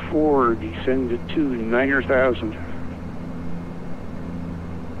 1024, descended to 9,000.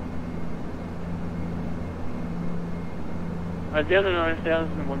 The other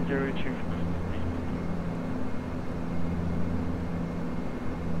 9,000 and 102.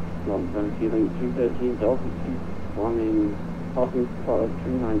 Q-Link 213 Delta, climbing Office for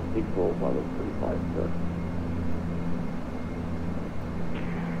 3964 Bravo 35, sir.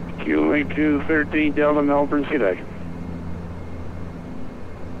 Q-Link 213 Delta Melbourne, good day.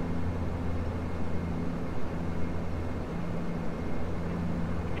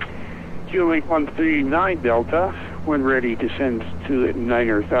 Q-Link 139 Delta, when ready, descends to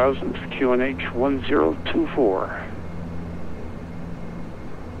 9,000, QNH 1024.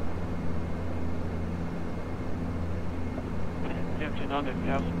 Down to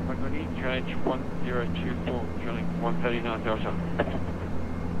 9,000, when ready, QNH 1024, Q-Link 139 Delta.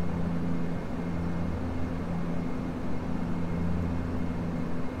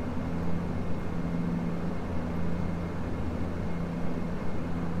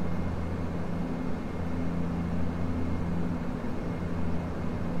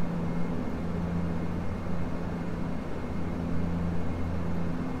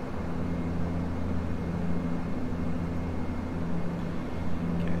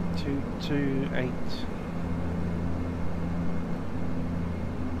 Two, eight.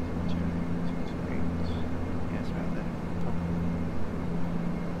 Yes, about there.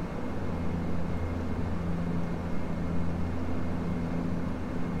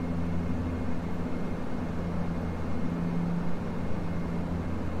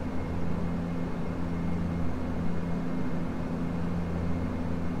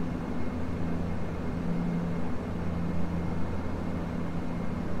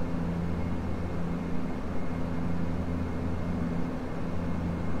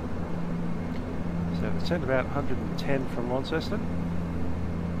 It's at about 110 from Launceston,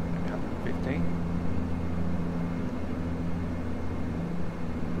 maybe 115.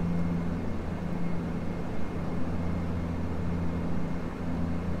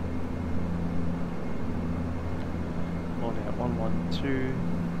 Morning at 112,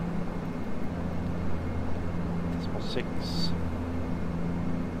 decimal 6.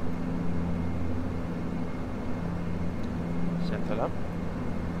 Set that up.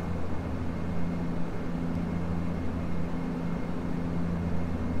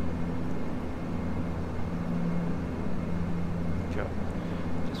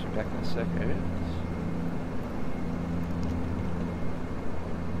 Back in a second.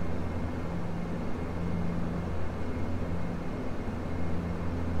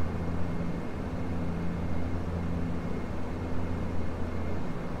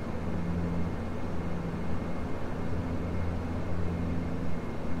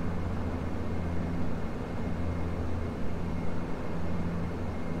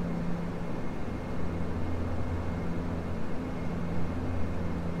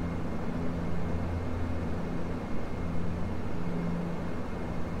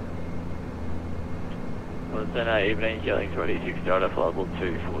 Then evening, Q-Link 26 Delta, flight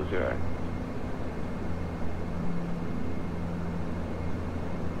 240.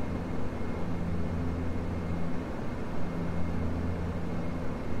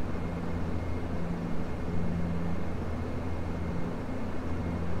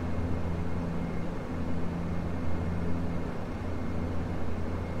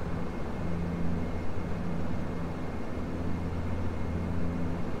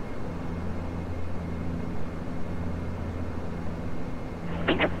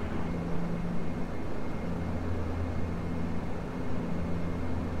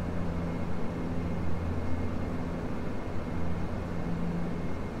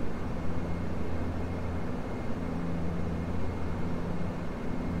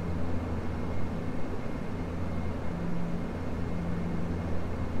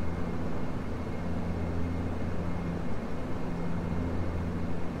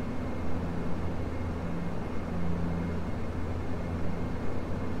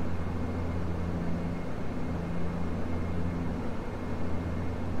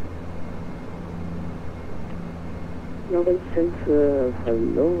 Melbourne Center,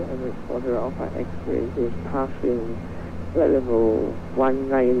 hello, and reporter Alpha X-ray is passing level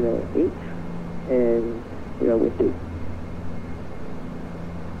 198, and we are with you.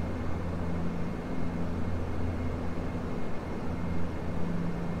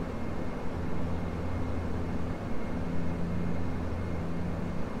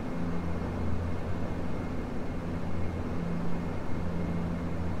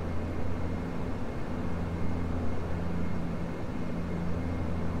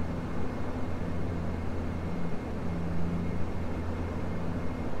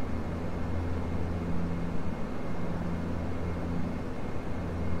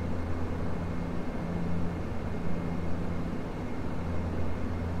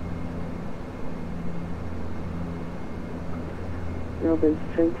 Melbourne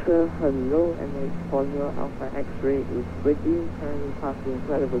Center, hello, MH40 Alpha X-ray is with you, currently passing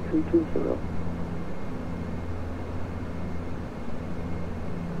flight level 220.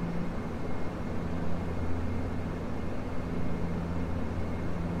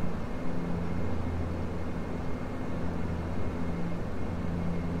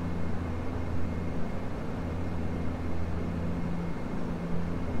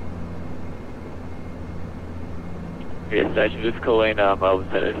 Yes, station, just calling Melbourne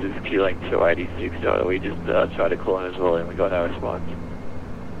Center, this is Q-Link 286. We just tried to call in as well and we got no response.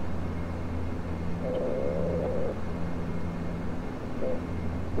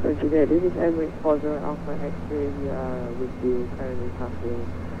 Roger that, this is MH40 Alpha X-ray, we are with you, currently passing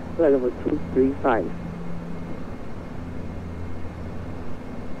flight level 235.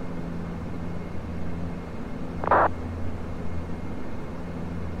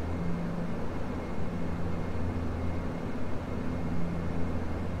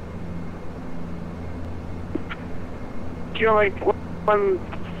 Q-Link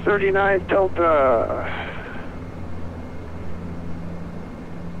 139 Delta.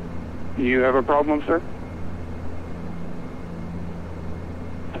 You have a problem, sir?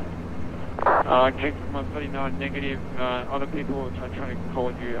 Check 139 negative. Other people are trying to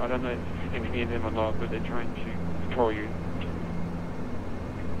call you. I don't know if you can hear them or not, but they're trying to control you.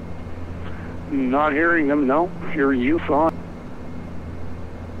 Not hearing them, no. Hearing you fine.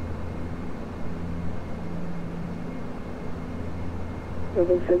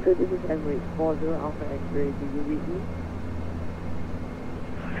 Melbourne Center, this is MH40 Alpha X-ray, do you read me?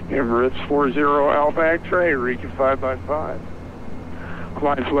 Emirates 40 Alpha X-ray, reach 5x5.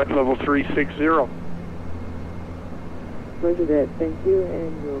 Climb flight level 360. Roger that, thank you,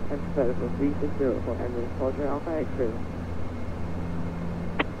 and you'll catch flight level 360 for MH40 Alpha X-ray.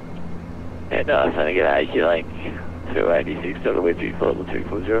 And trying to get out here, like 286 with vPilot level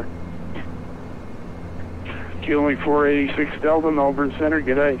 240. Q-Link 486 Delta, Melbourne Center,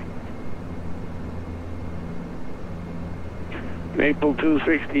 g'day. Maple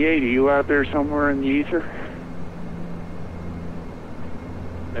 268, are you out there somewhere in the ether?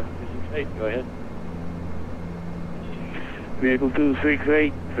 Maple 268, go ahead. Maple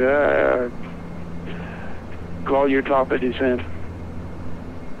 268, call your top of descent.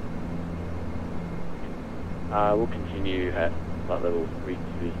 We'll continue at flight level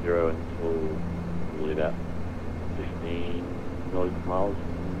 320 until probably about 15 nautical miles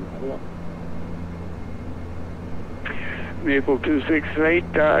from Adelaide. Maple 268,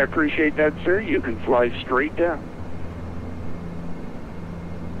 I appreciate that, sir. You can fly straight down.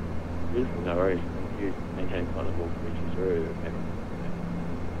 No worries. Thank you. Maintain flight level 320.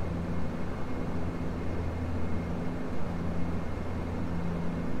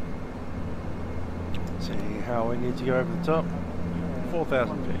 See how we need to go over the top.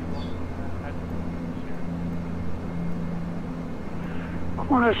 4,000 feet.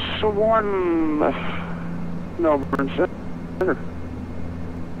 Qantas 1, Melbourne Center.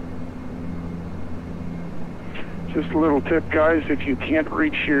 Just a little tip, guys, if you can't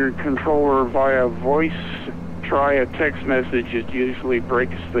reach your controller via voice, try a text message. It usually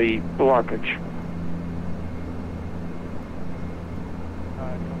breaks the blockage.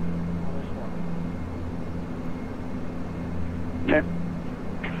 Yeah,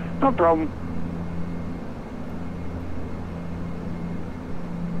 no problem.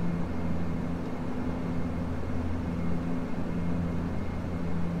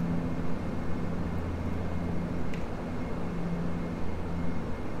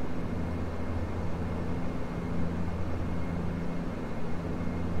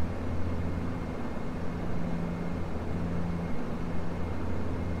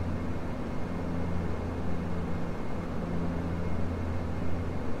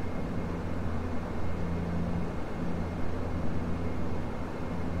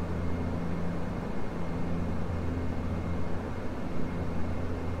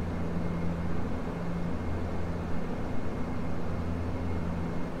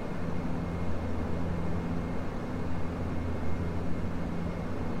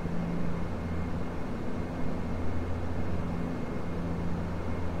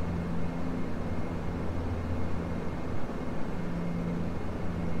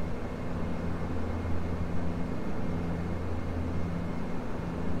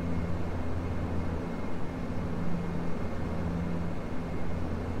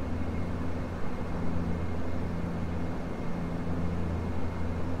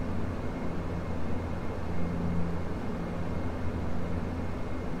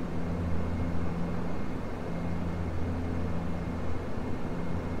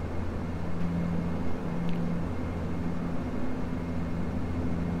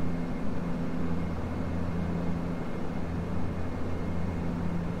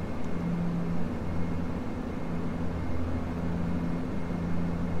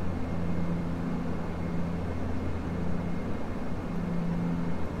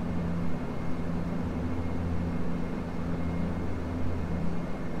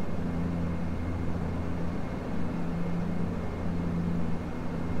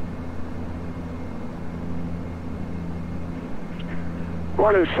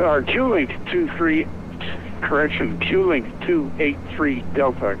 Q-Link 283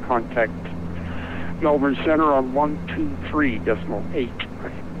 Delta, contact Melbourne Centre on 123.8.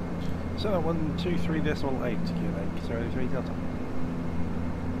 So 123.8, Q-Link 03 Delta.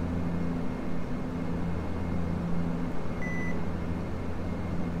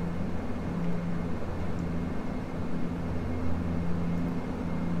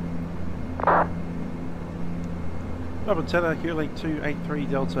 Melbourne Centre, Q-Link 283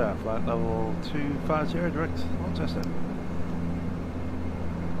 Delta, flight level 250, direct Launceston.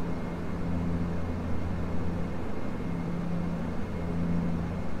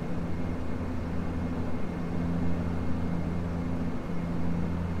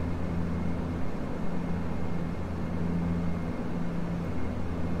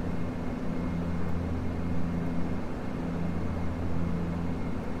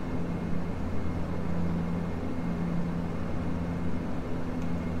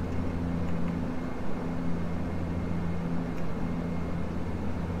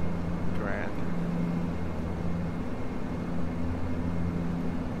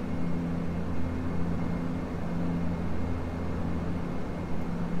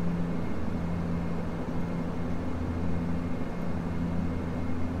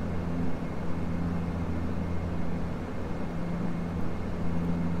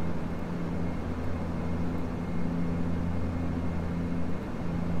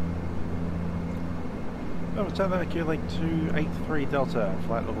 Tanner, Q-Link 283 Delta,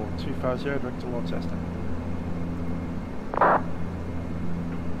 flight level 250, direct to Launceston.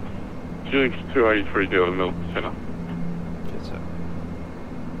 Q-Link 283 Delta, Melbourne Centre. Yes, sir.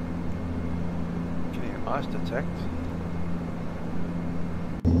 Getting an ice detect.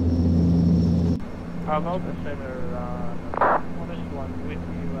 Melbourne Centre, Qantas one with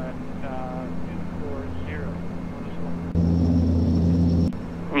you at 240.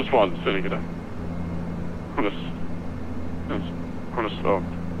 Qantas one, sending it out. Qantas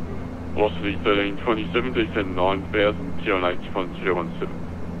velocity 1327, descend 9000, QNH 1017.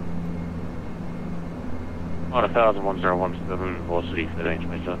 9000, 1017, velocity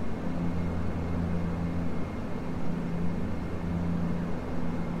 1327.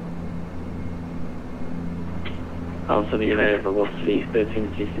 City United velocity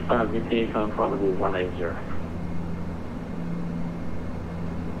 1365, continue to flight level 180.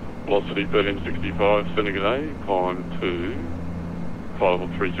 Velocity 1365, sending it A, climb to flight level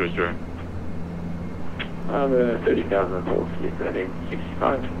 300. 30,000, velocity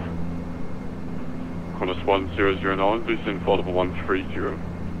 1365. Qantas 1009, descend flight level 130.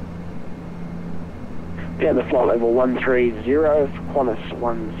 Yeah, the flight level 130, Qantas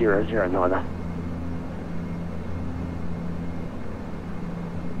 1009.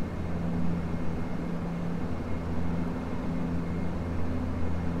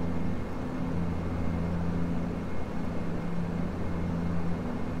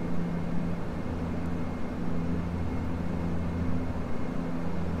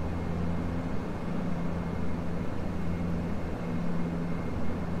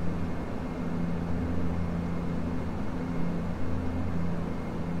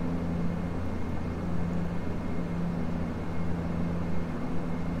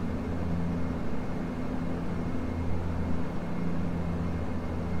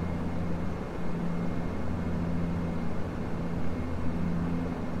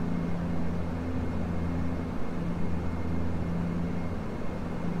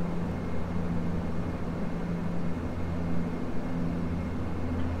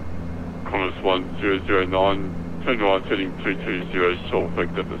 Qantas 1009, turn right heading 220, short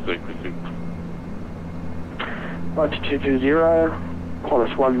vector for sequencing. Right to 220,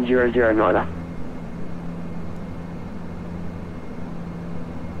 Qantas 1009.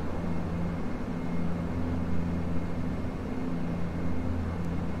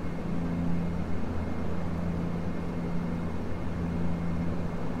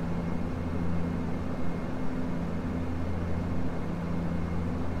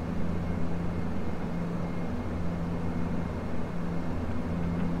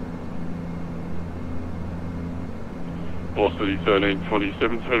 Velocity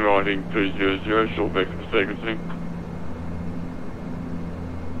 1327, turn right heading 200, short vector for sequencing.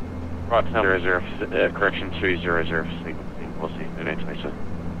 Right, 00, correction 200 for sequencing, velocity 1327.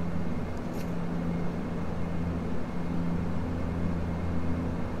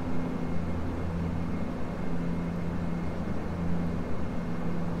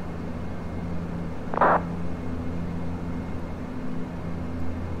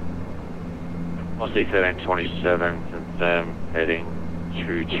 Velocity 1327, confirm heading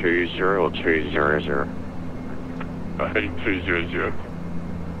 220 or 200? Heading 200.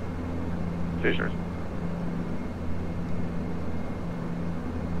 T-shirts.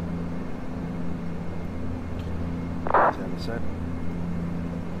 Down the set.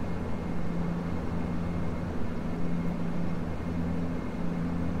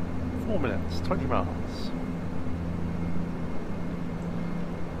 Four minutes, 20 miles.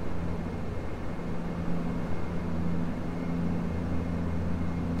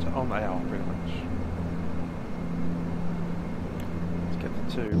 So on the hour, pretty much. Let's get the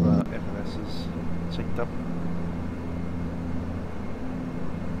two FMSs synced up.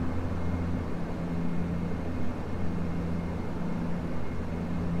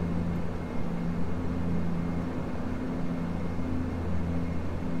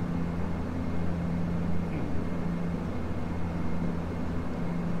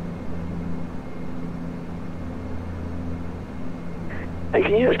 And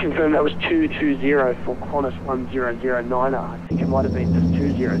can you just confirm that was 220 for Qantas 1009? I think it might have been just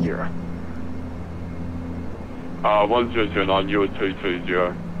 200. 1009, you were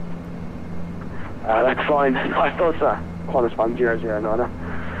 220. That's fine. I thought so. Qantas 1009.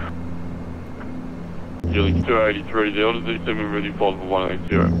 Geeling's 283 Delta, D7 ready for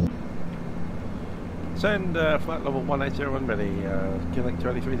 180. Send flight level 180 ready, Geeling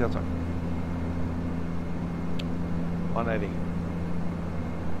 283 Delta. 180.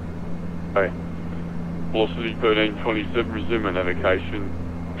 Okay. Velocity 1327, resume our navigation.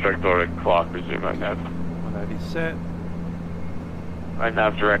 Track direct Clark, resume our nav. 180 set. Right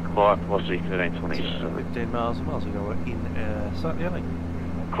nav direct Clark, velocity 1327. 15 miles a mile, so go in slightly early.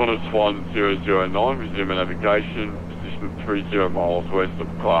 Qantas 1009, resume our navigation. Position 30 miles west of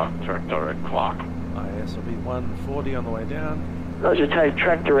Clark, track direct Clark. IS will be 140 on the way down. Roger, take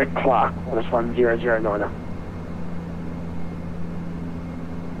track direct Clark, Qantas 1009.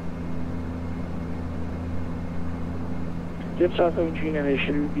 Jetstar 17 and it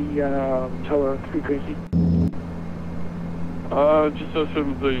should be tower frequency. Just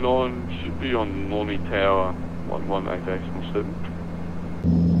 739 should be on Lorney Tower, 118.7.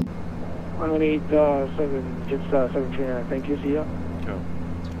 118.7, Jetstar 17, thank you, see ya. Cool.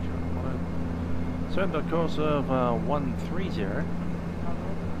 Send a course of 130.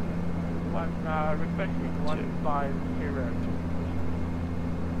 Respecting 150.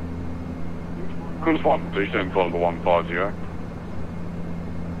 Qantas 1, D7 follow the 150.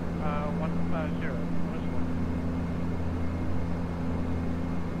 150.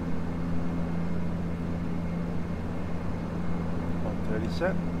 130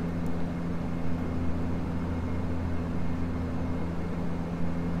 set.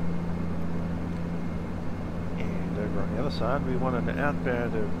 And over on the other side, we want an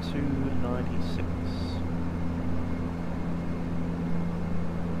outbound of 296.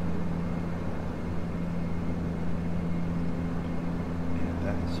 And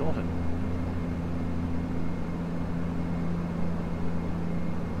that is sorted.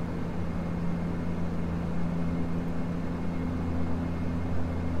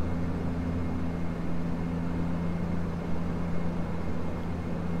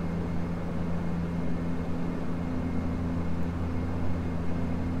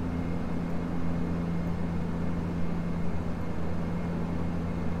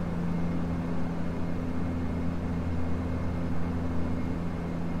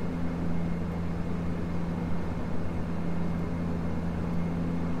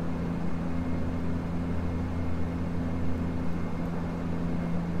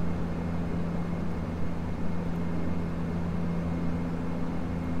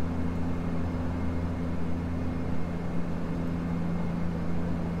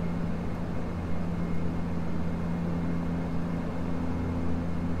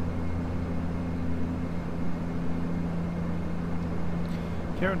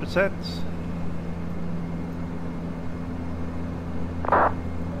 Here under sets.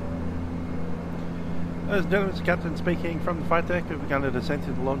 Ladies and gentlemen, it's the Captain speaking from the flight deck. We've begun a descent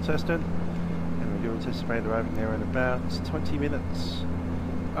into Launceston, and we do anticipate arriving there in about 20 minutes.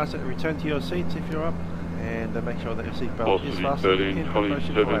 I say return to your seats if you're up, and make sure that your seatbelt is fastened in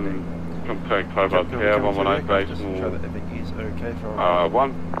motion for landing. Contact Hobart Tower 118 base. Just ensure that everything is okay for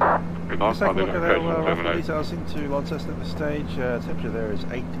 1. Good night, let's take a look at our rough terminate. details into Launceston at this stage. Temperature there is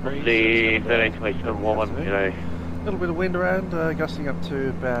 8 degrees. The 1327 1 today. A little bit of wind around, gusting up to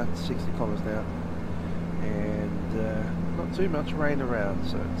about 60 kilometres now. And not too much rain around,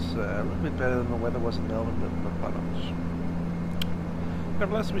 so it's a little bit better than the weather was in Melbourne, but not by much.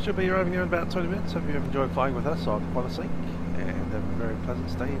 Nevertheless, we should be arriving there in about 20 minutes. Hope you have enjoyed flying with us on Qantaslink, and have a very pleasant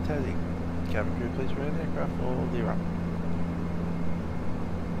stay in Tassie. Cabin crew, please remain aircraft or gear up.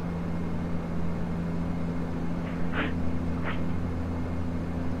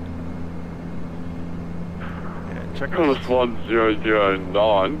 Qantas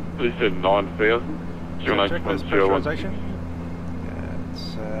 1009, they said 9,000. Checklist pressurization.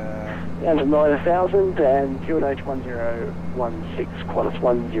 It's Down to 9,000 and QNH 1016, Qantas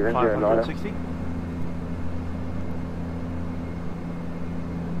 1009. 560.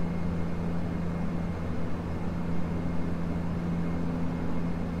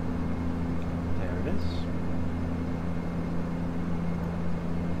 There it is.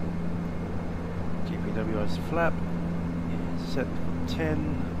 GPWS flap is set for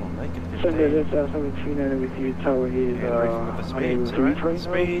 10. We'll make it 15. So there's something to with you, tower here. The speeds, right?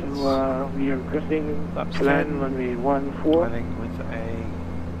 Speeds. So, we are requesting Laps plan 10. runway 14. Landing with a...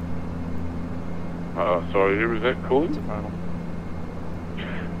 Sorry, who was that calling? It's a final.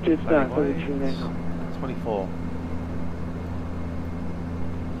 Just Landing 24.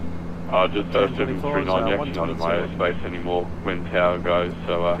 24. Just 739 action on my airspace anymore when tower goes,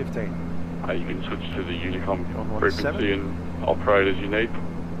 so 15. you can switch to the Unicom On frequency and operate as you need.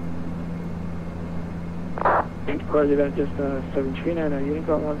 Roger that, just 739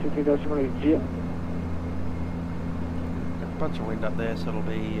 Unicom 123.80. Got a bunch of wind up there, so it'll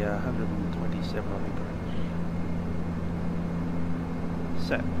be 127 on the approach.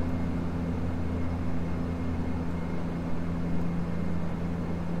 Set.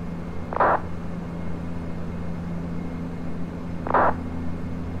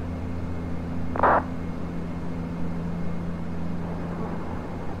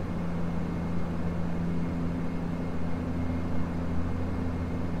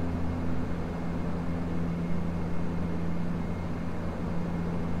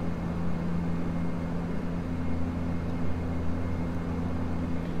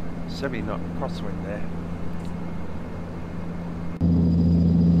 Certainly not crosswind there.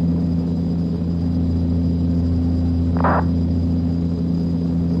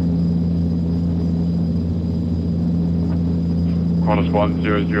 Qantas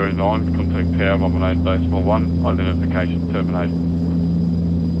 1009, contact tower 118.1, identification terminated.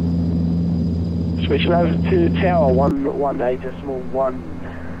 Switching over to tower 118.1,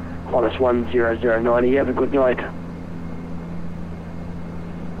 Qantas 1009. You have a good night.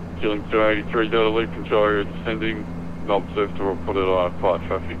 Dealing 283 Delta lead control area descending, not observed or reported flight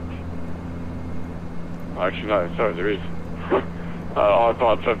traffic. Actually no, sorry, there is.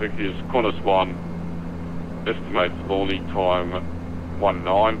 Flight traffic is Qantas 1, estimates landing time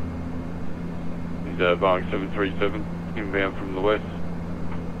 19. Is Boeing 737, inbound from the west.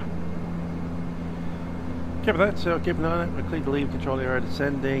 Copy that, so keep an eye on it. We're clear to leave control area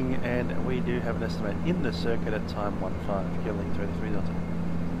descending, and we do have an estimate in the circuit at time 15, killing 23 Delta.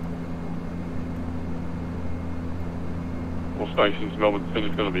 All stations, Melbourne Centre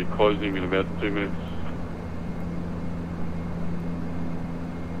is going to be closing in about 2 minutes.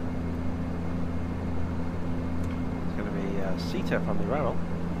 It's going to be CTAF on the rail.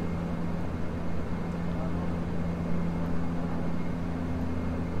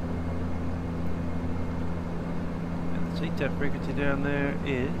 And the CTAF frequency down there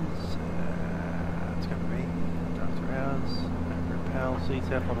is, it's going to be after hours, over PAL,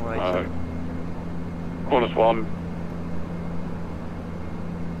 CTAF on 187. Qantas 1.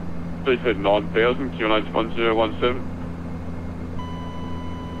 They said 9,000, QNH 1017.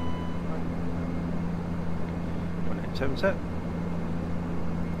 187 set.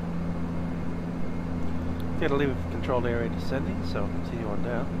 Get a leave controlled area descending, so I'll continue on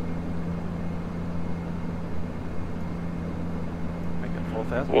down. Make it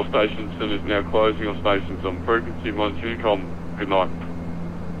 4,000. All stations, Centre is now closing. All stations on frequency, Unicom. Good night.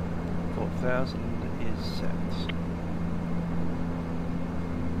 4,000 is set.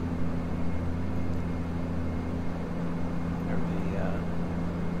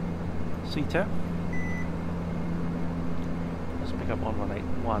 CTAP. Let's pick up on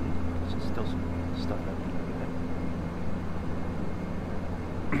 181. There's still some stuff happening over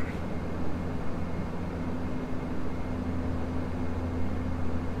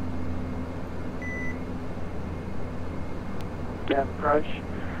there. Approach.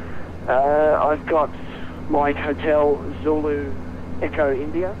 I've got Mike Hotel Zulu Echo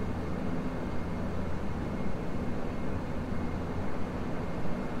India.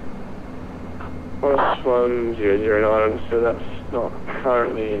 Qantas 1009, so that's not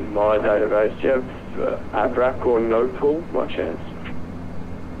currently in my database. Do you have ABRAC or NOPOL, by chance?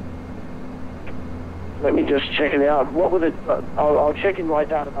 Let me just check it out. What were the... I'll check in my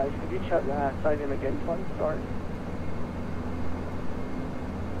database. Could you say them again, please? Sorry.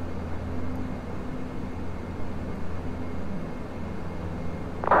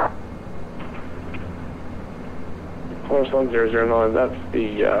 Qantas 1009, that's the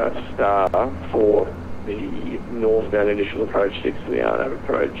star for the northbound initial approach 6 to the Arnhem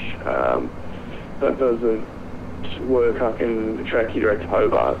approach. That doesn't work. I can track you direct to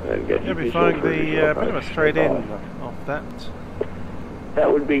Hobart and get you visual flying for the visual bit of a approach. straight in off that.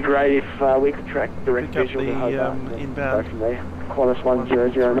 That would be great if we could track direct Pick up visual the to Hobart. inbound. Go from there. Qantas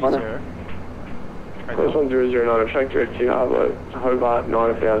 1009. Qantas 1009, I'll track direct to Hobart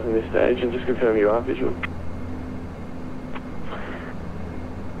 9000 this stage and just confirm you are visual.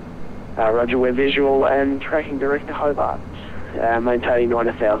 Roger, we're visual and tracking direct to Hobart. Maintaining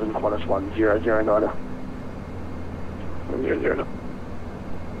 9000, Qantas 1009. 1009.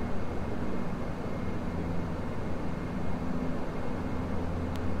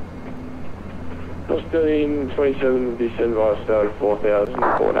 Cost 1327 descend via start of 4000,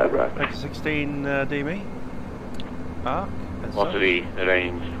 Port Adrat. Back to 16 DB. Arc. Velocity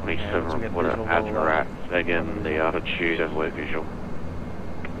 1327, report Adrat. Again, the altitude and we're visual.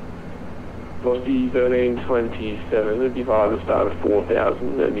 Velocity 1327, it'd be via the start of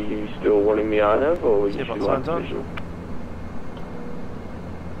 4000. Are you still wanting the RNAV or would you still like the visual?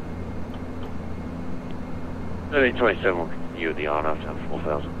 1327 will continue with the RNAV to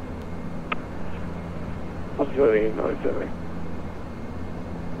 4000. Velocity 1397.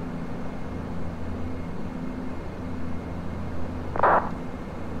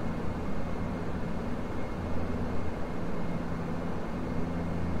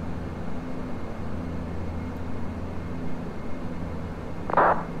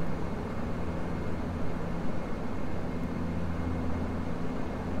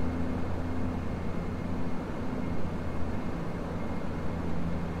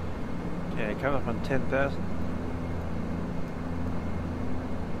 Okay, coming up on 10,000.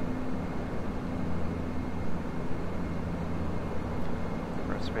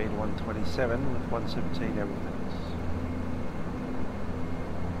 Speed 127 with 117 everything.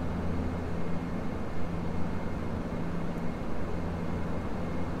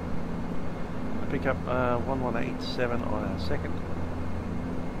 I pick up 1187 on our second.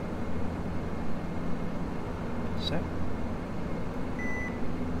 Set.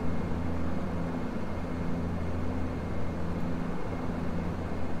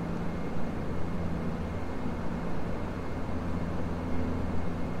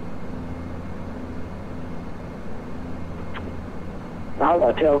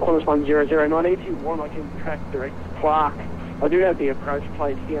 Hotel Qantas 1009, if you want I can track direct Clark. I do have the approach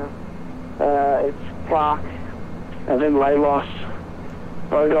plate here. It's Clark, and then Laylos,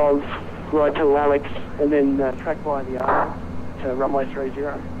 Bodov, right to Alex, and then track by the R to runway 30.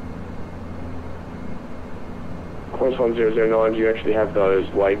 Qantas 1009, do you actually have those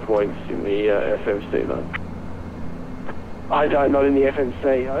waypoints in the FMC though? I don't, not in the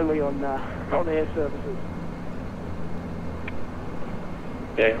FMC, only on air services.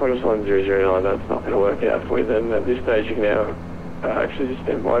 Yeah, Qantas 1009, that's not going to work out for you then. At this stage you can now actually just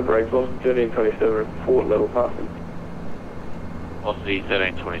stand by break. Velocity 1327 at port level passing. Velocity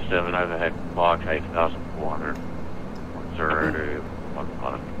 1327 overhead Clark 8400.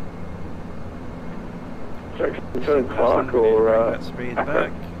 1015. Sorry, turn Clark or that speed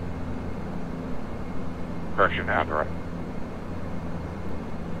back. Correction, Adrat.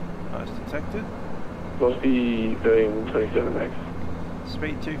 Nice detected. Velocity 1327 max.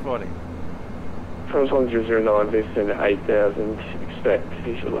 Speed 240. Qantas 1009, descend to 8000, expect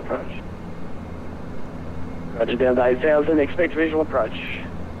visual approach. Roger, down to 8000, expect visual approach.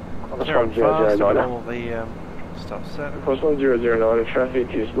 Qantas 1009. All the stuff set. Qantas 1009,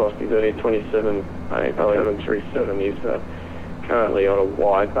 traffic is velocity 1327, Apollo 1137 is currently on a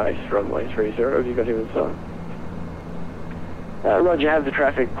wide base, runway 30. Have you got him inside? Roger, have the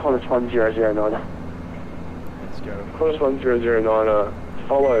traffic, Qantas 1009. Let's go. Qantas 1009,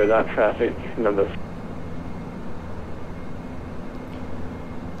 follow that traffic number.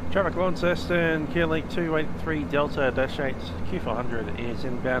 Traffic Launceston, Qantaslink 283 Delta -8 Q400 is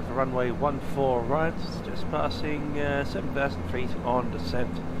inbound for runway 14 right, just passing 7,000 feet on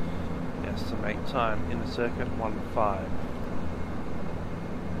descent. Estimate time in the circuit 15.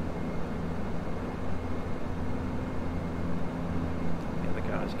 The other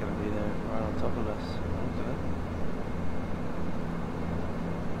guy's going to be there right on top of us.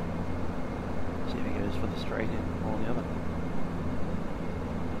 See if he goes for the straight in or the other.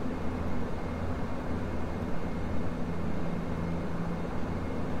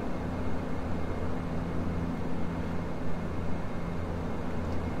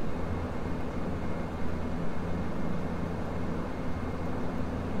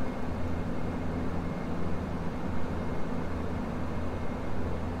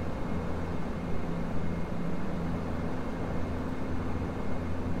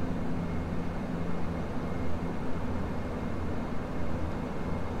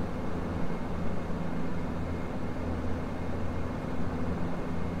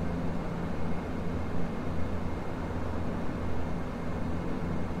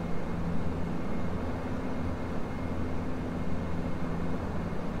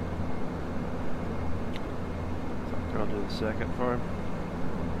 circuit for him.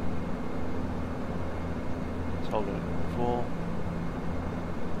 Let's hold it at 4.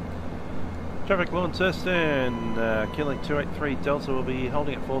 Traffic Launceston, killing 283 Delta will be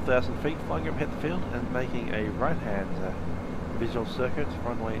holding at 4,000 feet, flying overhead the field and making a right-hand visual circuit,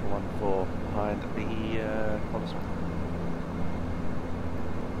 runway 14 behind the Qantaslink.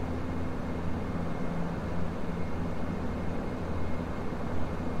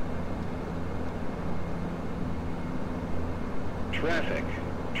 Traffic.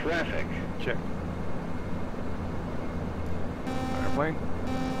 Traffic. Check. Airplane.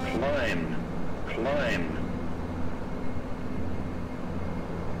 Climb. Climb.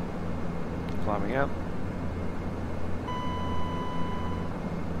 Climbing out.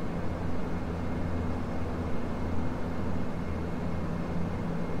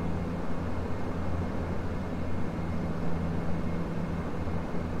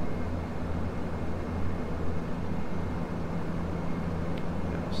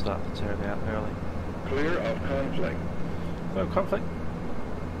 Start to turn out early. Clear of conflict. No conflict.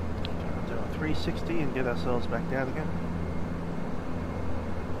 Do a 360 and get ourselves back down again.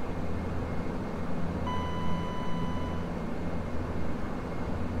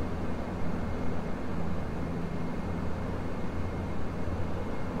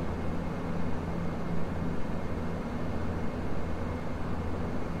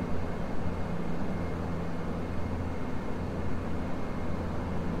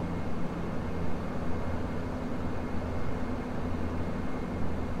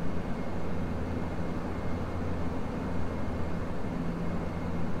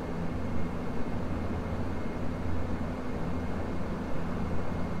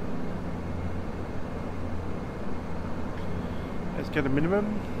 Let's get a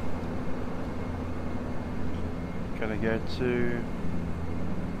minimum. Gonna go to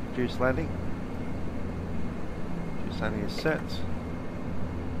reduce landing. Reduce landing is set.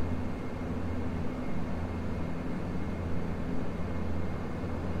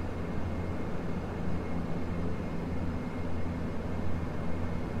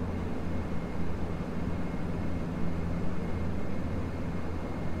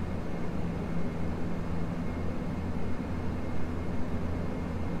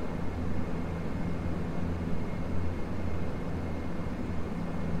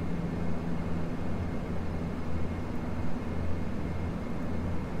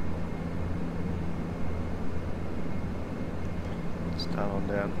 Start on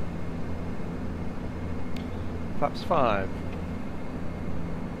down. Flaps 5.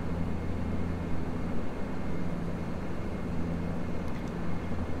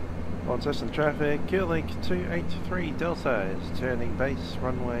 Launceston traffic, Q-Link 283 Delta is turning base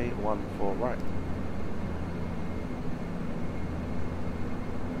runway 14 right.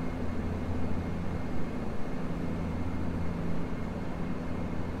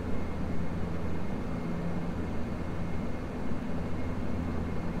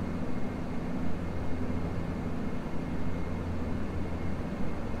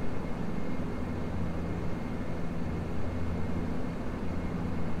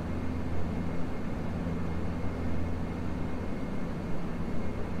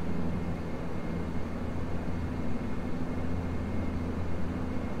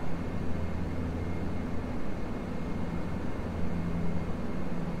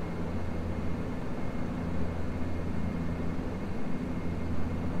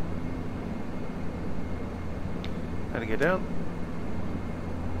 How to get down?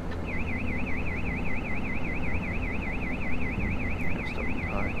 Stop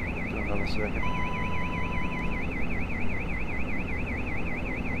high. Do another circuit.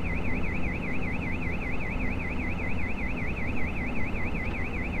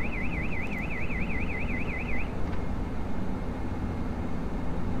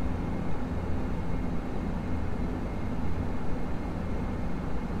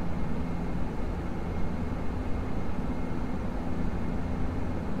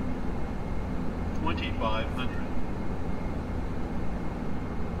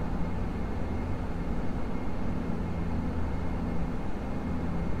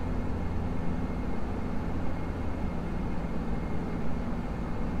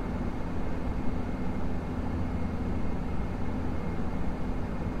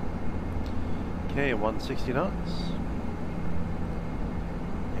 Okay, 160 knots.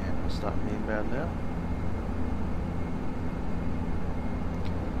 And we'll start the inbound now.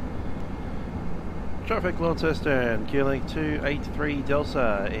 Traffic Launceston, Q-Link 283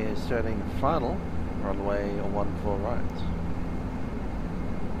 Delta is turning final, runway 14 right.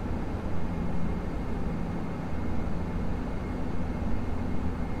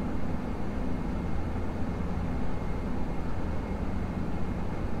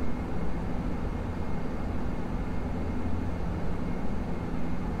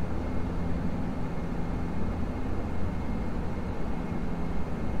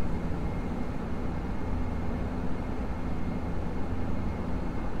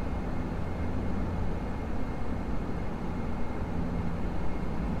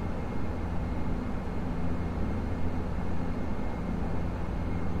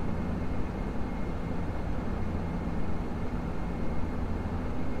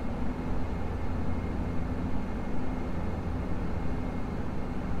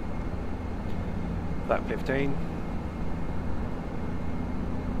 Flap 15.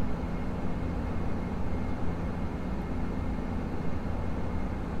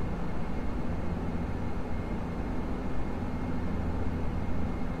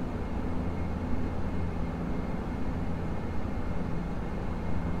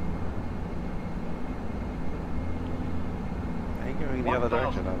 Going the other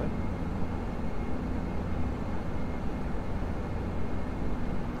direction, are they?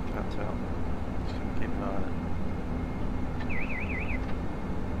 Can't tell. Just gonna keep an eye on it.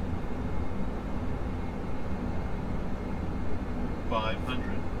 500.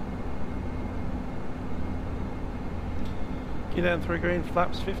 Get down 3 green,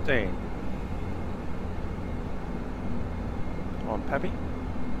 flaps 15. On Pappy.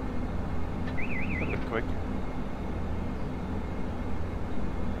 A bit quick.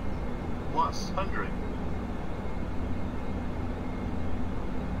 Plus 100.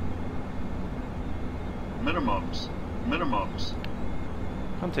 Minimums.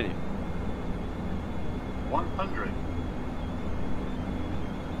 Continue. 100.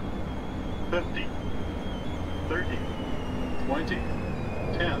 50. 30. 20.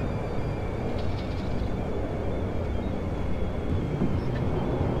 10.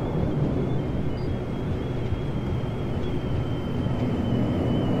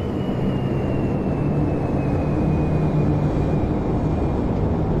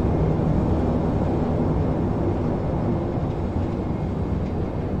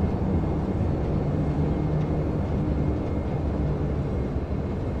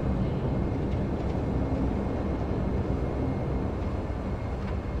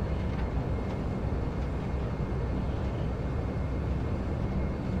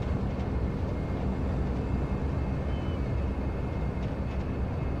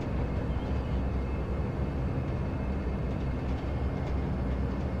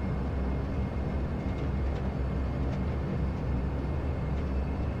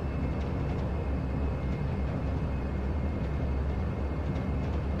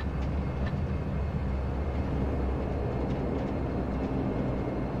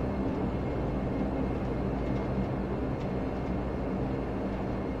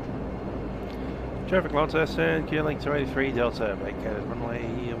 Traffic Launceston, Q-Link 283 Delta, vacated runway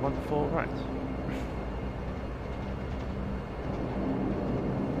 14 right.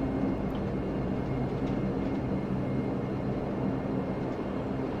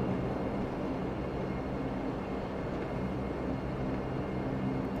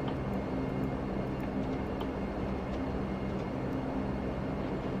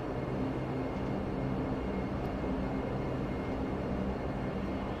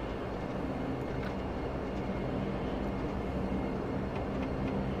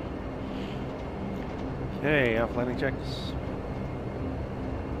 Okay, off landing checks.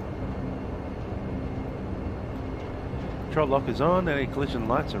 Control lock is on, anti-collision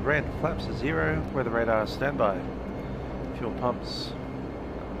lights are red, flaps are 0, weather radar standby. Fuel pumps,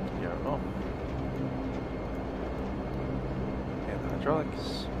 you're off. And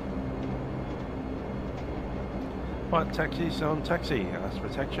hydraulics. White taxis on taxi, ice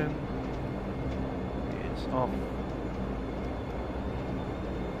protection is off.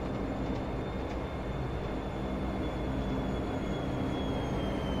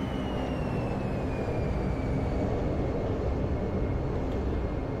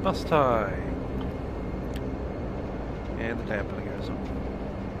 Bus tie. And the dampener goes on.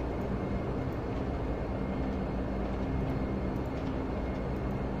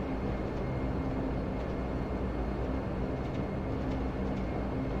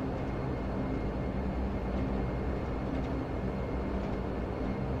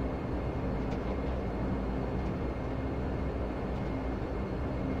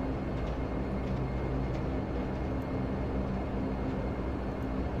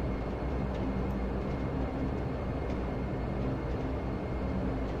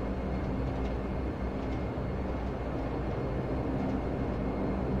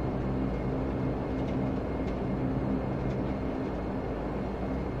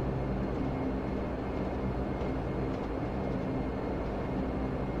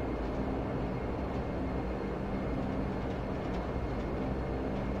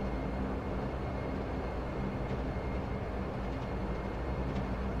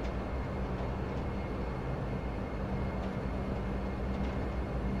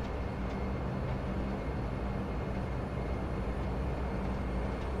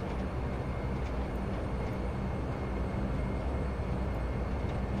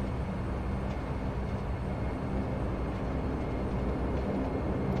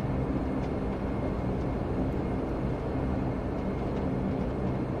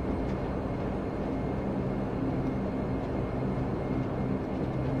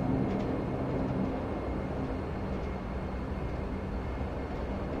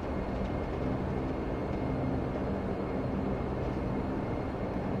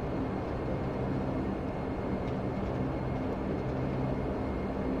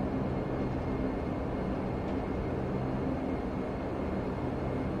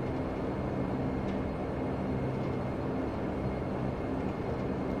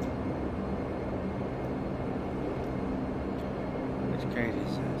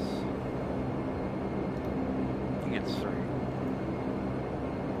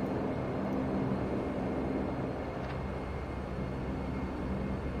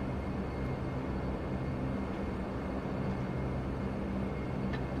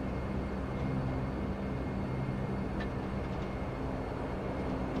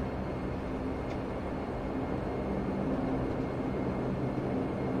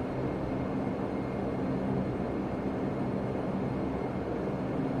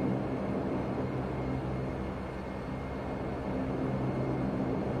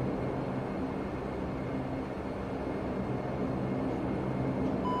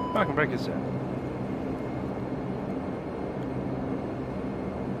 Parking brake is set.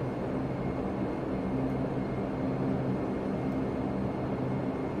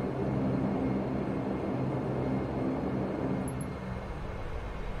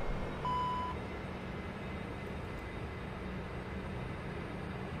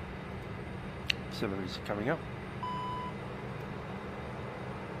 Cylinders coming up.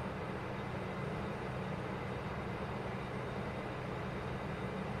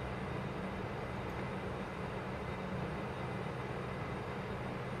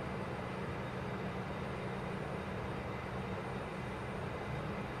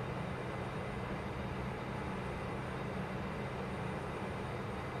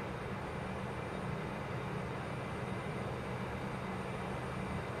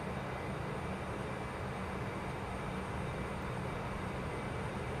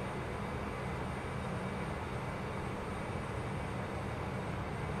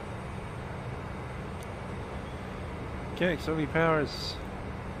 Okay, auxiliary power is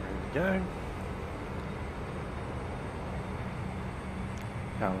ready to go.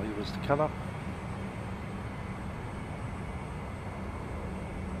 Power levers to cut up.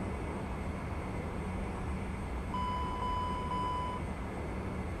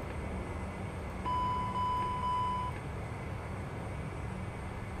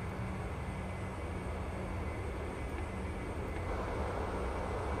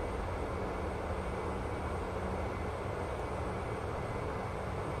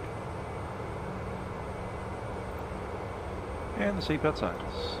 And the seatbelt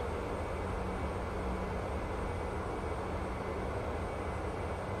signs.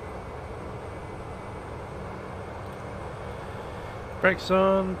 Brakes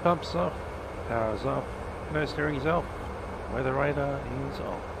on, pumps off, power's off, no steering is off, weather radar is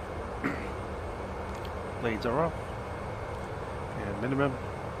off. Leads are off, and minimum.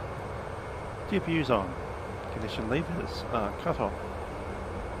 GPU's on, condition levers are cut off.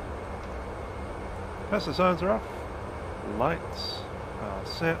 Passenger signs are off. Lights are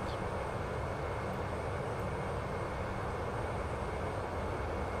set.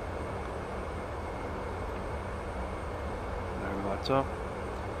 No lights off.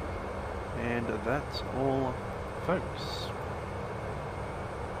 And that's all, folks.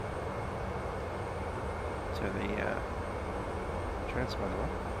 So the transponder on.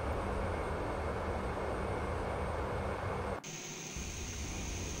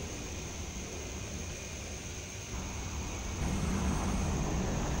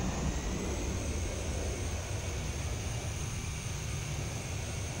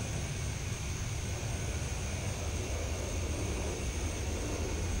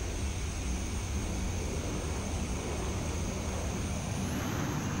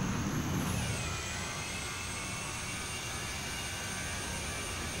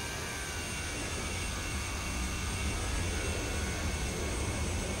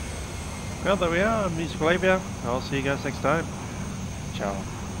 Well, there we are, Musical Avia. I'll see you guys next time.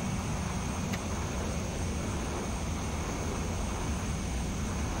 Ciao.